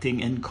acting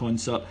in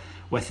concert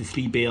with the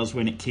Three Bears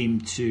when it came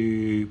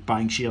to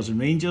buying shares in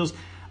Rangers,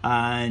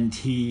 and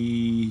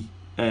he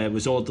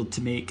was ordered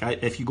to make,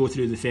 if you go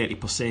through the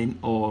 30%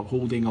 or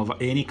holding of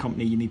any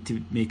company, you need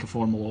to make a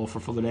formal offer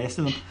for the rest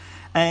of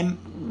them.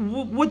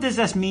 What does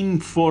this mean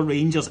for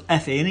Rangers,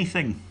 if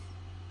anything?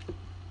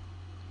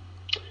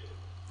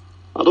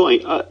 I don't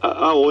think, I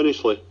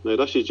honestly, now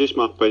this is just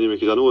my opinion,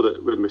 because I know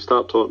that when we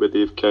start talking about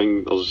Dave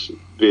King, there's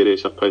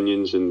various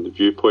opinions and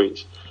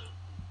viewpoints.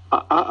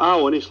 I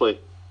honestly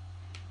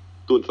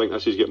don't think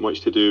this has got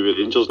much to do with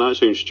Rangers, and that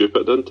sounds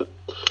stupid, doesn't it?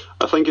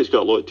 I think it's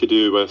got a lot to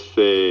do with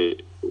the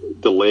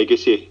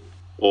legacy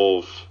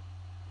of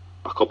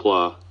a couple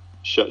of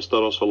shit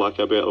stirrers, for lack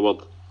of a better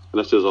word, and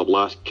this is our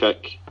last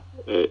kick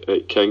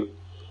at King.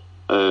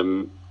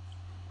 And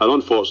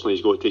unfortunately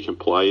he's got to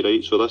comply,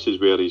 right? So this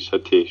is where he's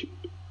had to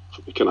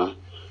kind of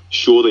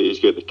show that he's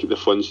got the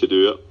funds to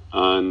do it,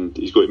 and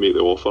he's got to make the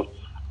offer.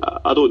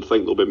 I don't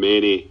think there'll be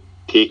many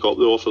take up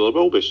the offer. There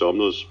will be some.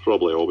 There's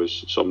probably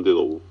always somebody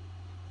that'll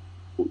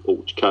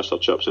cast their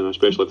chips in,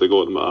 especially if they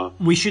got them at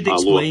a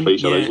lower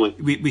price originally.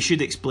 We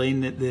should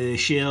explain that the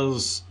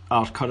shares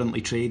are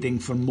currently trading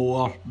for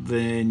more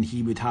than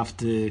he would have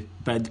to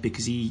bid,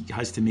 because he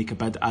has to make a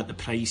bid at the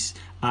price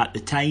at the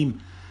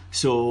time.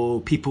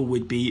 So people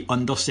would be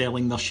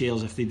underselling their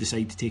shares if they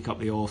decide to take up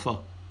the offer.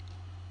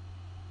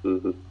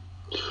 Mm-hmm.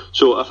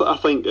 So I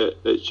think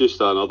it's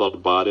just another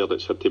barrier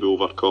that's had to be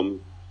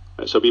overcome.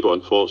 It's a wee bit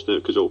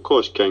unfortunate, because it'll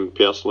cost King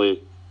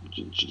personally,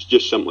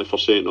 just simply for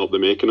setting up the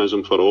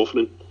mechanism for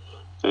offering.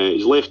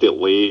 He's left it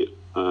late.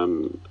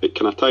 It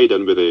kind of tied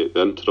in with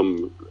the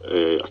interim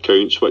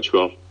accounts, which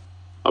were,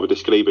 I would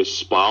describe as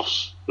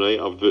sparse, right?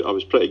 I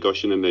was pretty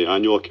gushing in the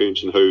annual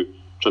accounts and how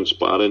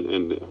transparent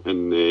and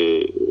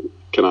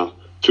kind of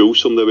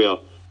fulsome they were.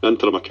 The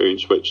interim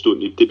accounts, which don't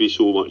need to be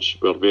so much,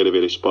 were very,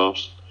 very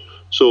sparse.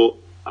 So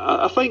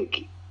I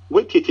think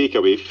what to take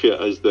away from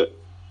it is that,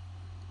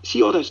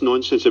 see all this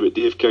nonsense about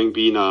Dave King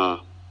being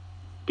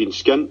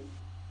skint,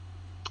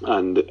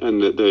 and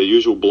the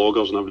usual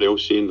bloggers and everybody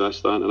else saying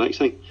this, that and the next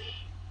thing.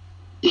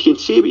 You can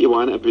say what you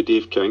want about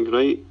Dave King,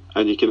 right?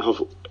 And you can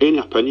have any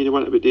opinion you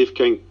want about Dave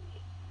King,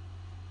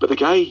 but the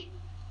guy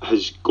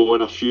has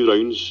gone a few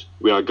rounds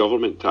with a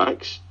government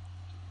tax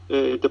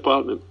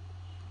department,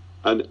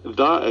 and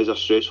that is a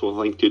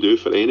stressful thing to do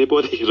for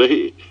anybody,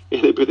 right?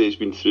 Anybody who's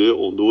been through it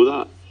will know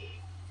that.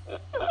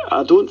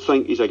 I don't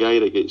think he's a guy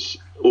that gets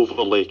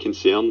overly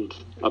concerned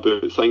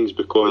about things,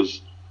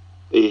 because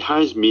he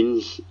has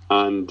means,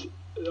 and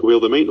well,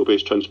 they might not be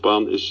as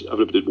transparent as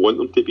everybody would want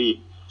them to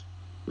be.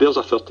 There's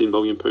a £13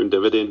 million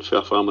dividend for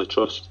a family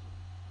trust,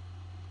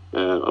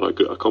 or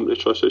a company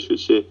trust, I should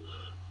say.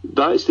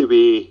 That's the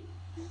way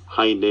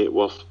high net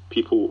worth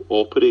people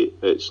operate.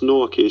 It's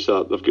not a case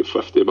that they've got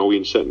 50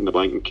 million sitting in the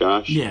bank in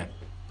cash. Yeah,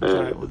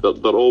 exactly.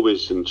 They're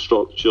always in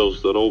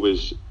structures. They're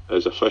always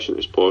as efficient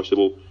as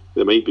possible.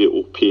 They might be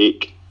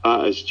opaque.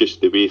 That is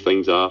just the way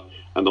things are,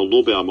 and there'll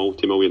not be a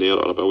multi-millionaire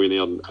or a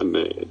billionaire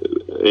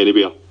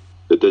anywhere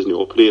that doesn't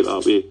operate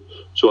that way.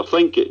 So I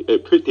think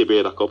it put to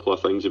bed a couple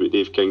of things about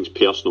Dave King's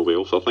personal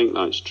wealth. I think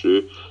that's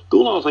true. The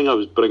only other thing I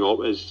would bring up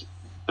is,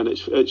 and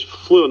it's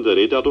flew under the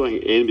radar, I don't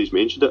think anybody's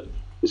mentioned it,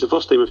 it's the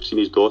first time I've seen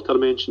his daughter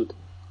mentioned.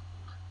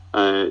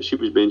 She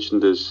was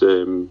mentioned as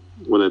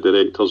one of the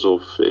directors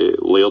of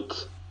Laird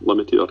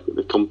Limited, or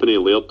the company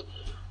Laird.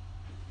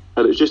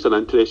 And it's just an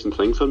interesting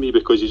thing for me,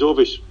 because he's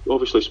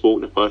obviously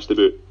spoken in the past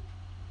about,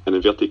 in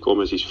inverted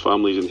commas, his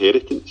family's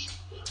inheritance.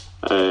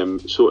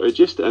 So it's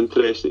just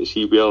interesting to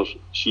see where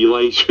she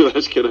lies with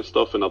this kind of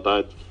stuff, and her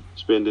dad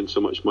spending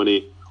so much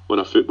money on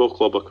a football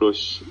club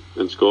across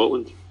in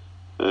Scotland,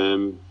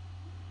 and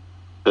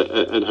how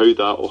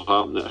that will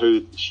happen, how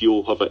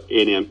she'll have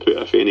any input,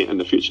 if any, in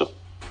the future.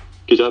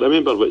 Because I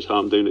remember what's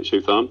happened down at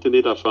Southampton. They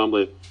had a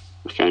family,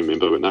 I can't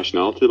remember what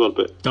nationality they were,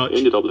 but Dutch. It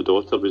ended up the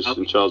daughter was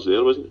in charge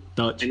there, wasn't it?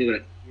 Dutch.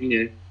 Anyway,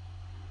 yeah.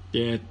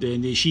 Yeah,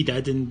 and she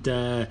did, and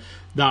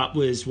that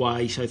was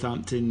why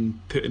Southampton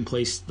put in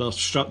place their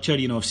structure,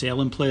 of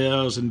selling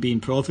players and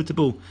being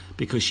profitable,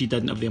 because she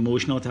didn't have the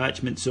emotional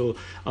attachment. So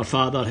her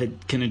father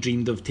had kind of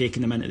dreamed of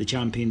taking them into the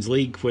Champions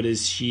League,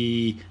 whereas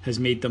she has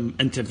made them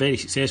into a very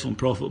successful and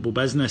profitable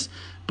business,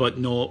 but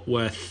not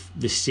with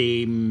the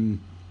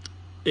same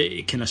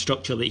kind of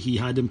structure that he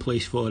had in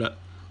place for it,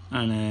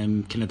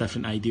 and kind of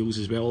different ideals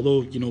as well. Although,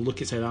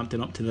 look at Southampton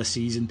up to this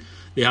season,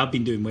 they have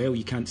been doing well.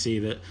 You can't say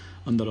that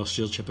under our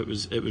stewardship it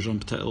was run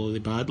particularly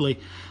badly.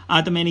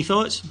 Adam, any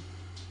thoughts?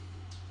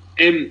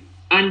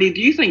 Andy,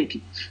 do you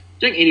think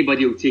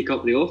anybody will take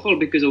up the offer?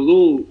 Because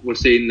although we're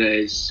saying that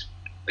it's,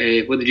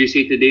 what did you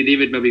say today,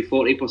 David, maybe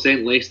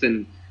 40% less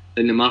than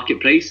the market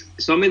price,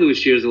 some of those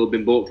shares will have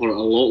been bought for a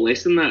lot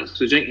less than that. So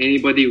do you think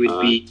anybody would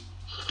be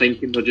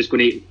thinking they're just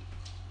going to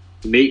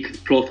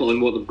make profit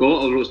on what they've got,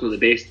 although it's not the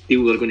best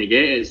deal they're going to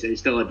get? It's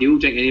still a deal.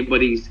 Do you think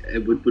anybody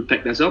would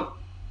pick this up?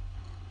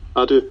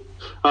 I do.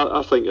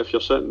 I think if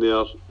you're sitting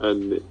there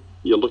and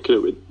you're looking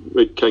at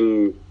what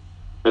King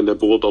and the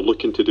board are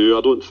looking to do,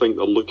 I don't think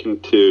they're looking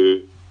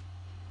to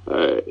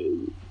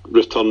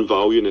return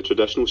value in the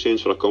traditional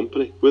sense for a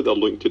company. What they're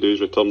looking to do is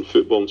return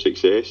football and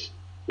success.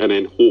 and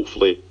then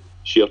hopefully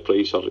share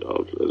price or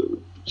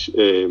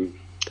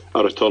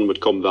a return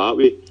would come that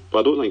way. But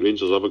I don't think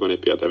Rangers are ever going to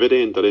pay a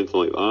dividend or anything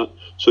like that.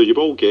 So you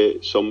will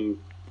get some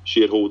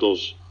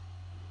shareholders,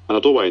 and I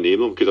don't want to name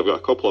them because I've got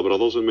a couple of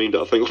brothers in mind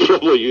that I think will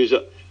probably use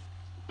it,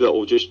 that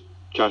will just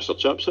cash their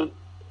chips in.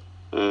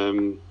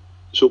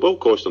 So it will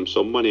cost them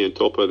some money on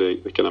top of the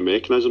kind of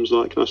mechanisms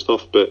and that kind of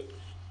stuff. But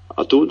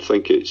I don't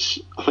think it's,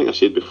 I think I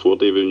said before,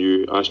 David, and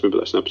you asked me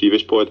about this in a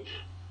previous pod,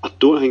 I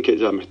don't think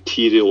it's a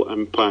material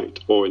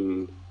impact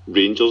on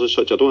Rangers as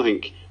such. I don't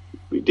think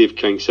Dave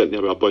King's sitting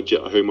there with a budget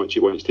of how much he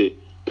wants to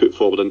put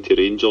forward into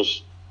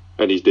Rangers,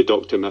 and he's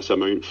deducting this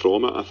amount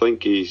from it. I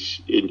think he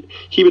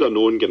would have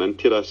known going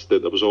into this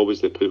that there was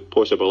always the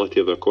possibility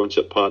of the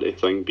concert party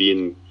thing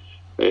being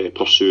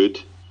pursued,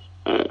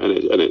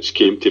 and it's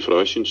came to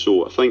fruition.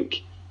 So I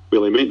think,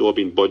 well, he might not have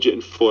been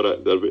budgeting for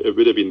it, it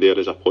would have been there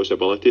as a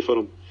possibility for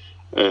him.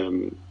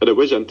 And it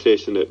was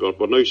interesting that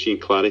we're now seeing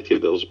clarity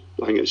that there's,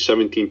 I think it's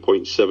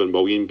 17.7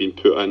 million being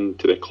put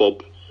into the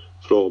club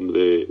from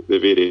the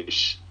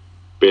various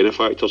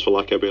benefactors, for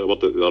lack of a better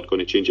word, that they're going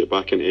to change it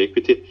back into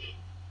equity.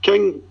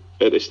 King,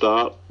 at the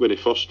start, when he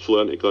first flew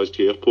into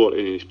Glasgow Airport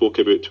and he spoke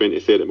about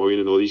 20-30 million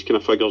and all these kind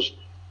of figures,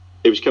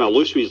 he was kind of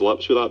loose with his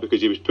lips with that,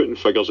 because he was putting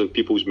figures in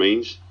people's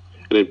minds,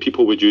 and then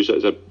people would use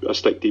it as a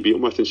stick to beat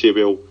him with and say,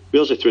 well,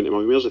 where's the 20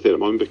 million, where's the 30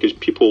 million? Because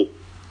people,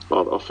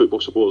 our football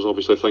supporters,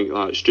 obviously think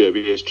that straight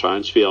away as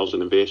transfers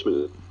and investment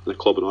in the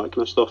club and all that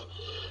kind of stuff.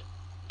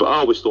 But I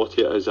always thought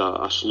it as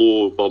a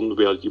slow burn,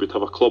 where you would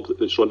have a club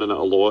that's running at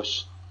a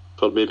loss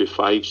for maybe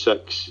 5,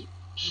 6,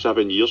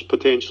 7 years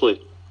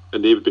potentially,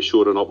 and they would be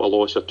shoring up a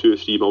loss of £2 or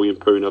 £3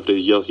 million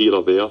every year here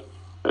or there,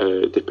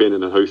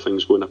 depending on how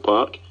things go in the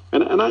park,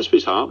 and that's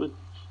what's happening.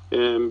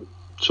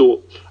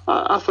 So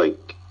I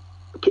think,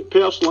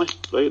 personally,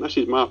 right, this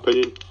is my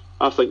opinion,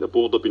 I think the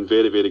board have been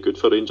very, very good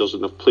for Rangers,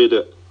 and they've played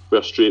it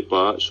with a straight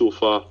bat so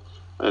far,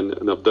 and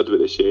they've did what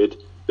they said.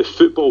 The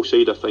football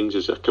side of things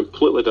is a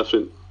completely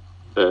different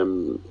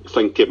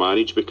thing to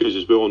manage, because,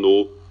 as we all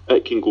know,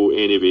 it can go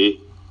any way,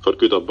 for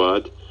good or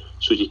bad.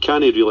 So you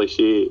can't really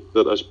say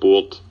that this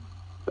board,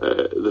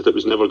 that it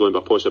was never going to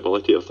be a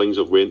possibility, or things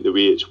have went the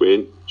way it's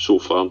went so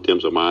far in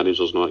terms of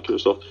managers and all that kind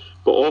of stuff.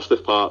 But off the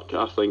park,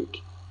 I think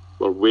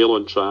we're well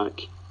on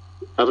track.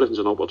 Everything's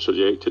an upward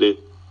trajectory.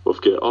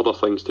 We've got other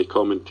things to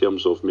come in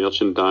terms of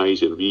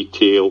merchandise and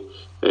retail,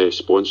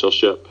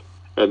 sponsorship,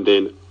 and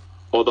then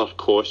other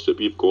costs that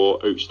we've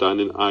got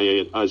outstanding,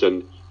 as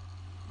in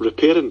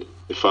repairing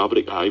the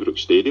fabric at Ibrox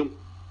Stadium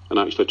and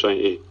actually trying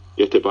to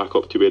get it back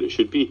up to where it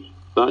should be.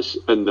 That's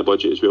in the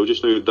budget as well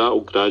just now.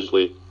 That'll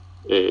gradually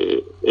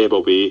ebb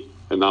away,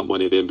 and that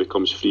money then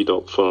becomes freed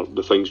up for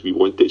the things we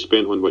want it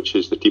spent on, which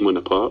is the team on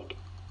the park.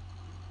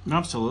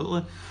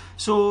 Absolutely.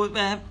 So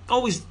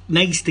always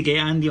nice to get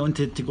Andy on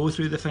to go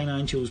through the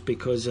financials,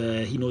 because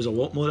he knows a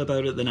lot more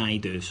about it than I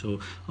do. So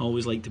I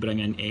always like to bring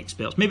in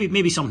experts.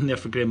 Maybe something there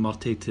for Graham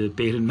Murty to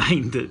bear in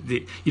mind,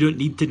 that you don't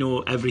need to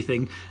know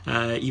everything,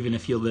 even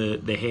if you're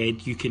the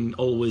head. You can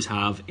always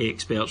have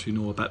experts who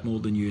know a bit more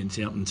than you in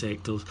certain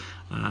sectors.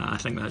 I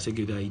think that's a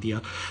good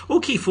idea.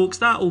 Okay, folks,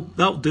 that'll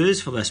do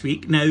us for this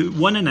week. Now,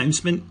 one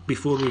announcement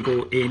before we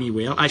go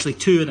anywhere. Actually,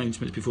 two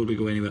announcements before we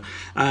go anywhere.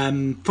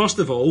 First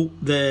of all,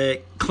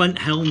 the Clint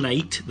Hill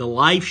night, the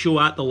live show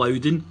at the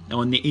Loudon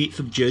on the 8th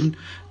of June.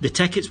 The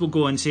tickets will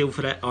go on sale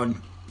for it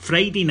on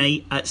Friday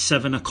night at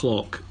 7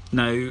 o'clock.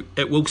 Now,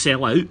 it will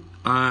sell out,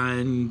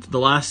 and the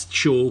last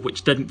show,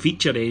 which didn't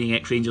feature any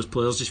ex-Rangers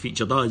players, just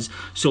featured us,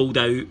 sold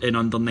out in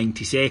under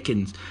 90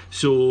 seconds.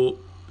 So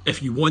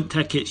if you want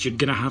tickets, you're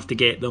going to have to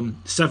get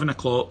them 7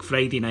 o'clock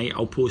Friday night.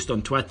 I'll post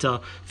on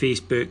Twitter,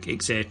 Facebook,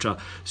 etc.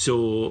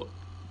 So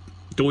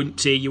don't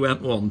say you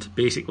weren't warned.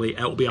 Basically,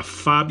 it'll be a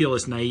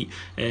fabulous night.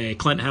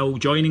 Clint Hill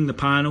joining the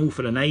panel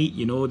for a night.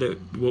 You know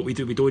that what we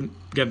do, we don't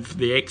give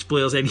the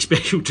ex-players any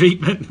special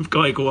treatment. We've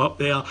got to go up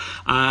there.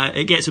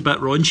 It gets a bit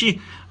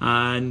raunchy.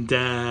 And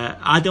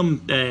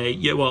Adam,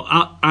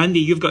 Andy,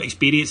 you've got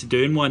experience of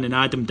doing one, and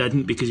Adam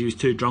didn't because he was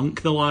too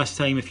drunk the last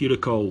time, if you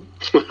recall.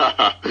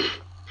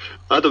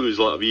 Adam was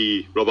like a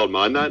wee rubber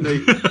man that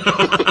night.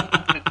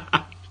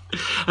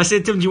 I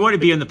said to him, do you want to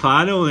be on the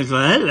panel? And he's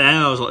like,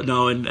 I was like,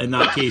 no, in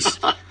that case,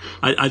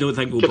 I don't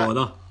think we'll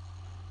bother.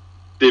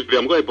 David,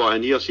 I'm going to buy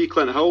in here. See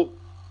Clint Hill?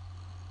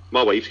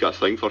 My wife's got a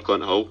thing for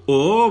Clint Hill.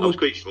 Oh, I was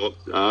quite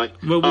shocked. I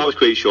was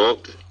quite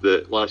shocked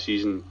that last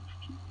season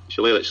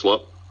she let it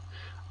slip.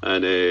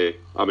 And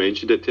I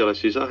mentioned it to her. I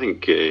says, I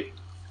think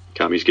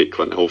Cammy's get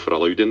Clint Hill for a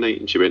Loudon night.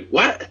 And she went,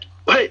 What?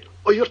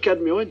 Oh, you're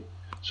kidding me on.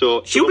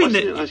 So she'll be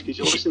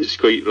listens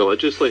quite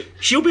religiously.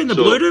 She'll be in the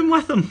blue room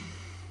with him.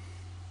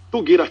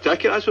 Don't get a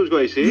ticket, that's what I was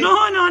going to say. No,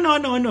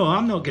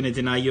 I'm not going to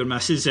deny your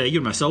missus.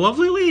 Your miss a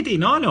lovely lady.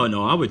 No,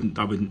 I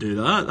wouldn't do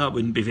that. That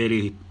wouldn't be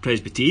very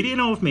Presbyterian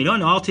of me. No,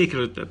 I'll take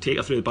her through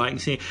the back and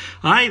say,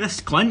 "Aye, this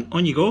is Clint,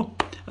 on you go,"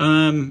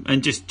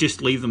 and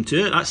just leave them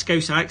to it. That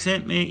Scouse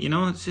accent, mate. You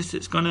know,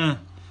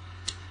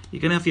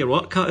 you're gonna have your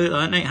work cut out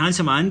that night.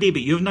 Handsome Andy,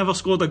 but you've never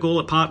scored a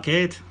goal at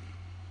Parkhead.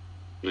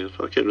 Yeah,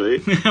 fucking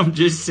right. I'm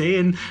just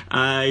saying,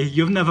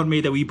 you've never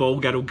made a wee ball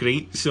girl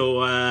great,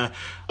 so I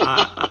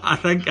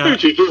think...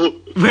 How'd you know?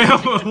 Well,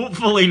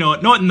 hopefully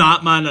not. Not in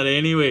that manner,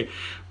 anyway.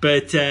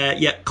 But,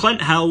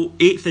 Clint Hill,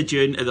 8th of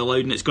June at the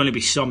Loudon. It's going to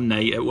be some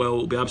night.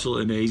 It'll be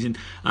absolutely amazing.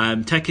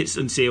 Tickets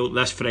on sale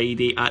this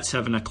Friday at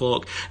 7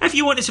 o'clock. If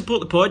you want to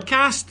support the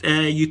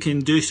podcast, you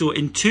can do so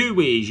in 2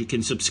 ways. You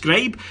can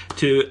subscribe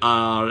to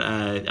our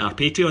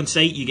Patreon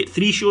site. You get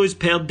 3 shows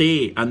per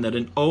day, and they're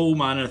in all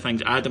manner of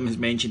things. Adam has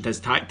mentioned his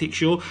tactics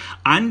show.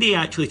 Andy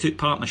actually took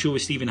part in a show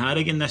with Stephen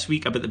Harrigan this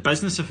week about the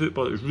business of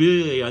football. It was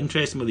really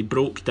interesting, where they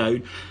broke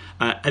down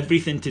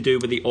everything to do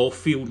with the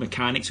off-field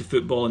mechanics of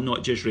football, and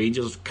not just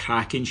Rangers.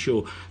 Cracking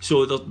show.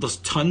 So there's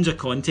tons of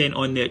content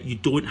on there. You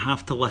don't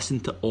have to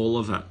listen to all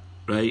of it,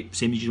 right?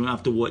 Same as you don't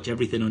have to watch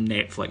everything on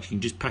Netflix. You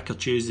can just pick or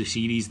choose the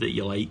series that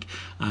you like,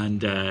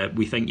 and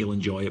we think you'll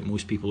enjoy it.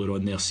 Most people who are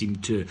on there seem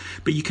to.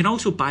 But you can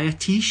also buy a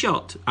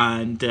t-shirt,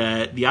 and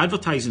the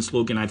advertising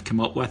slogan I've come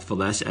up with for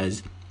this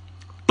is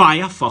buy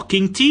a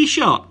fucking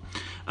t-shirt.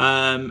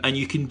 And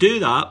you can do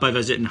that by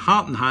visiting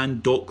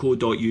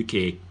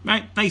heartandhand.co.uk.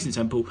 Right, nice and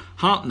simple.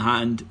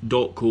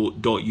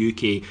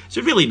 heartandhand.co.uk. It's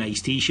a really nice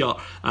t-shirt.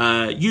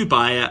 You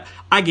buy it,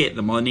 I get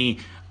the money,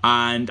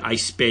 and I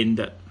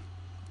spend it.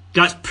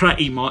 That's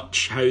pretty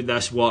much how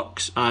this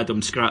works,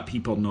 Adam, scrap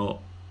heap or not.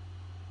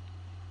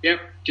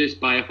 Yep, just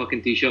buy a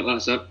fucking t-shirt,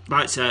 that's it.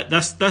 That's it.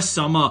 This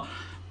summer,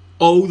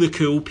 all the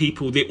cool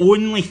people, the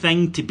only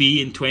thing to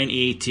be in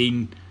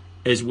 2018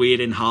 is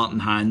wearing Heart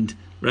and Hand.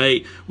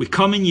 Right, we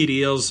come in your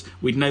ears.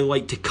 We'd now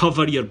like to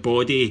cover your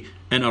body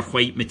in our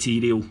white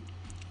material.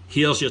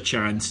 Here's your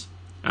chance.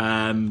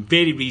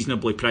 Very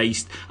reasonably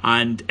priced,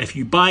 and if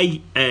you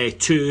buy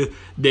 2,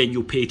 then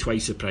you'll pay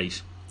twice the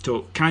price.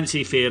 So can't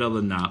say fairer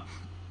than that.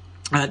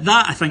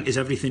 That, I think, is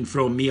everything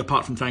from me,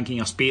 apart from thanking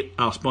our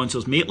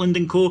sponsors,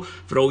 Maitland & Co.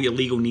 For all your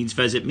legal needs,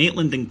 visit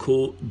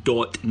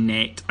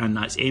maitlandandco.net, and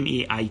that's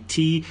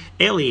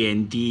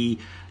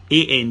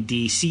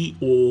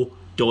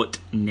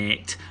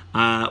maitlandandco.net.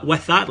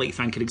 With that, I'd like to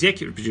thank our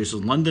executive producers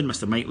in London,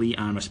 Mr. Mike Lee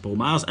and Mr. Paul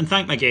Myers, and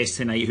thank my guests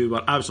tonight, who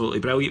were absolutely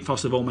brilliant.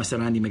 First of all, Mr.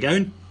 Andy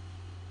McGowan.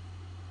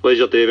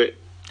 Pleasure, David.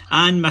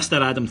 And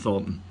Mr. Adam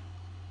Thornton.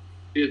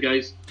 Cheers,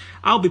 guys.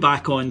 I'll be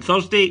back on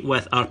Thursday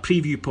with our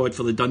preview pod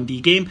for the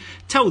Dundee game.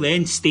 Till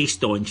then, stay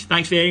staunch.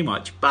 Thanks very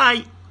much.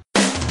 Bye.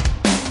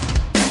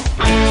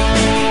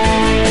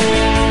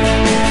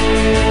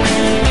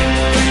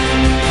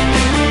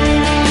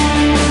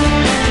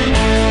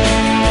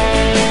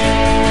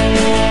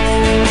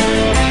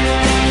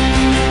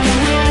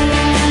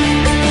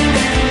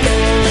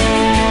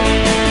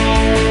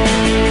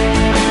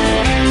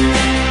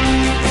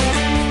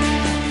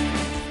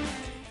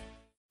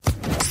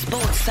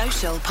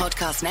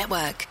 Podcast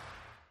Network.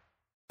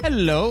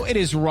 Hello, it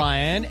is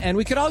Ryan, and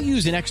we could all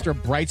use an extra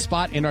bright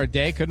spot in our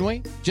day, couldn't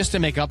we? Just to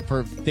make up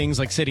for things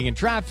like sitting in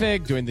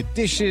traffic, doing the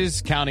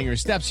dishes, counting your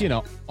steps,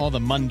 all the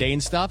mundane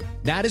stuff.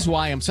 That is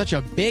why I'm such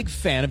a big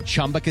fan of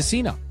Chumba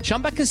Casino.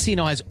 Chumba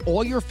Casino has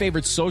all your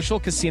favorite social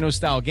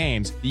casino-style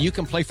games that you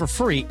can play for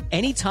free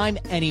anytime,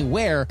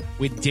 anywhere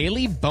with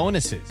daily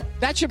bonuses.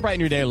 That should brighten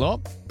your day a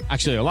little.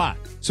 Actually, a lot.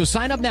 So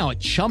sign up now at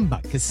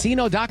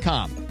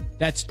ChumbaCasino.com.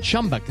 That's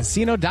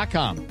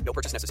ChumbaCasino.com. No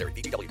purchase necessary.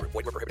 VGW Group.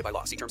 Void where prohibited by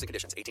law. See terms and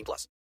conditions. 18+.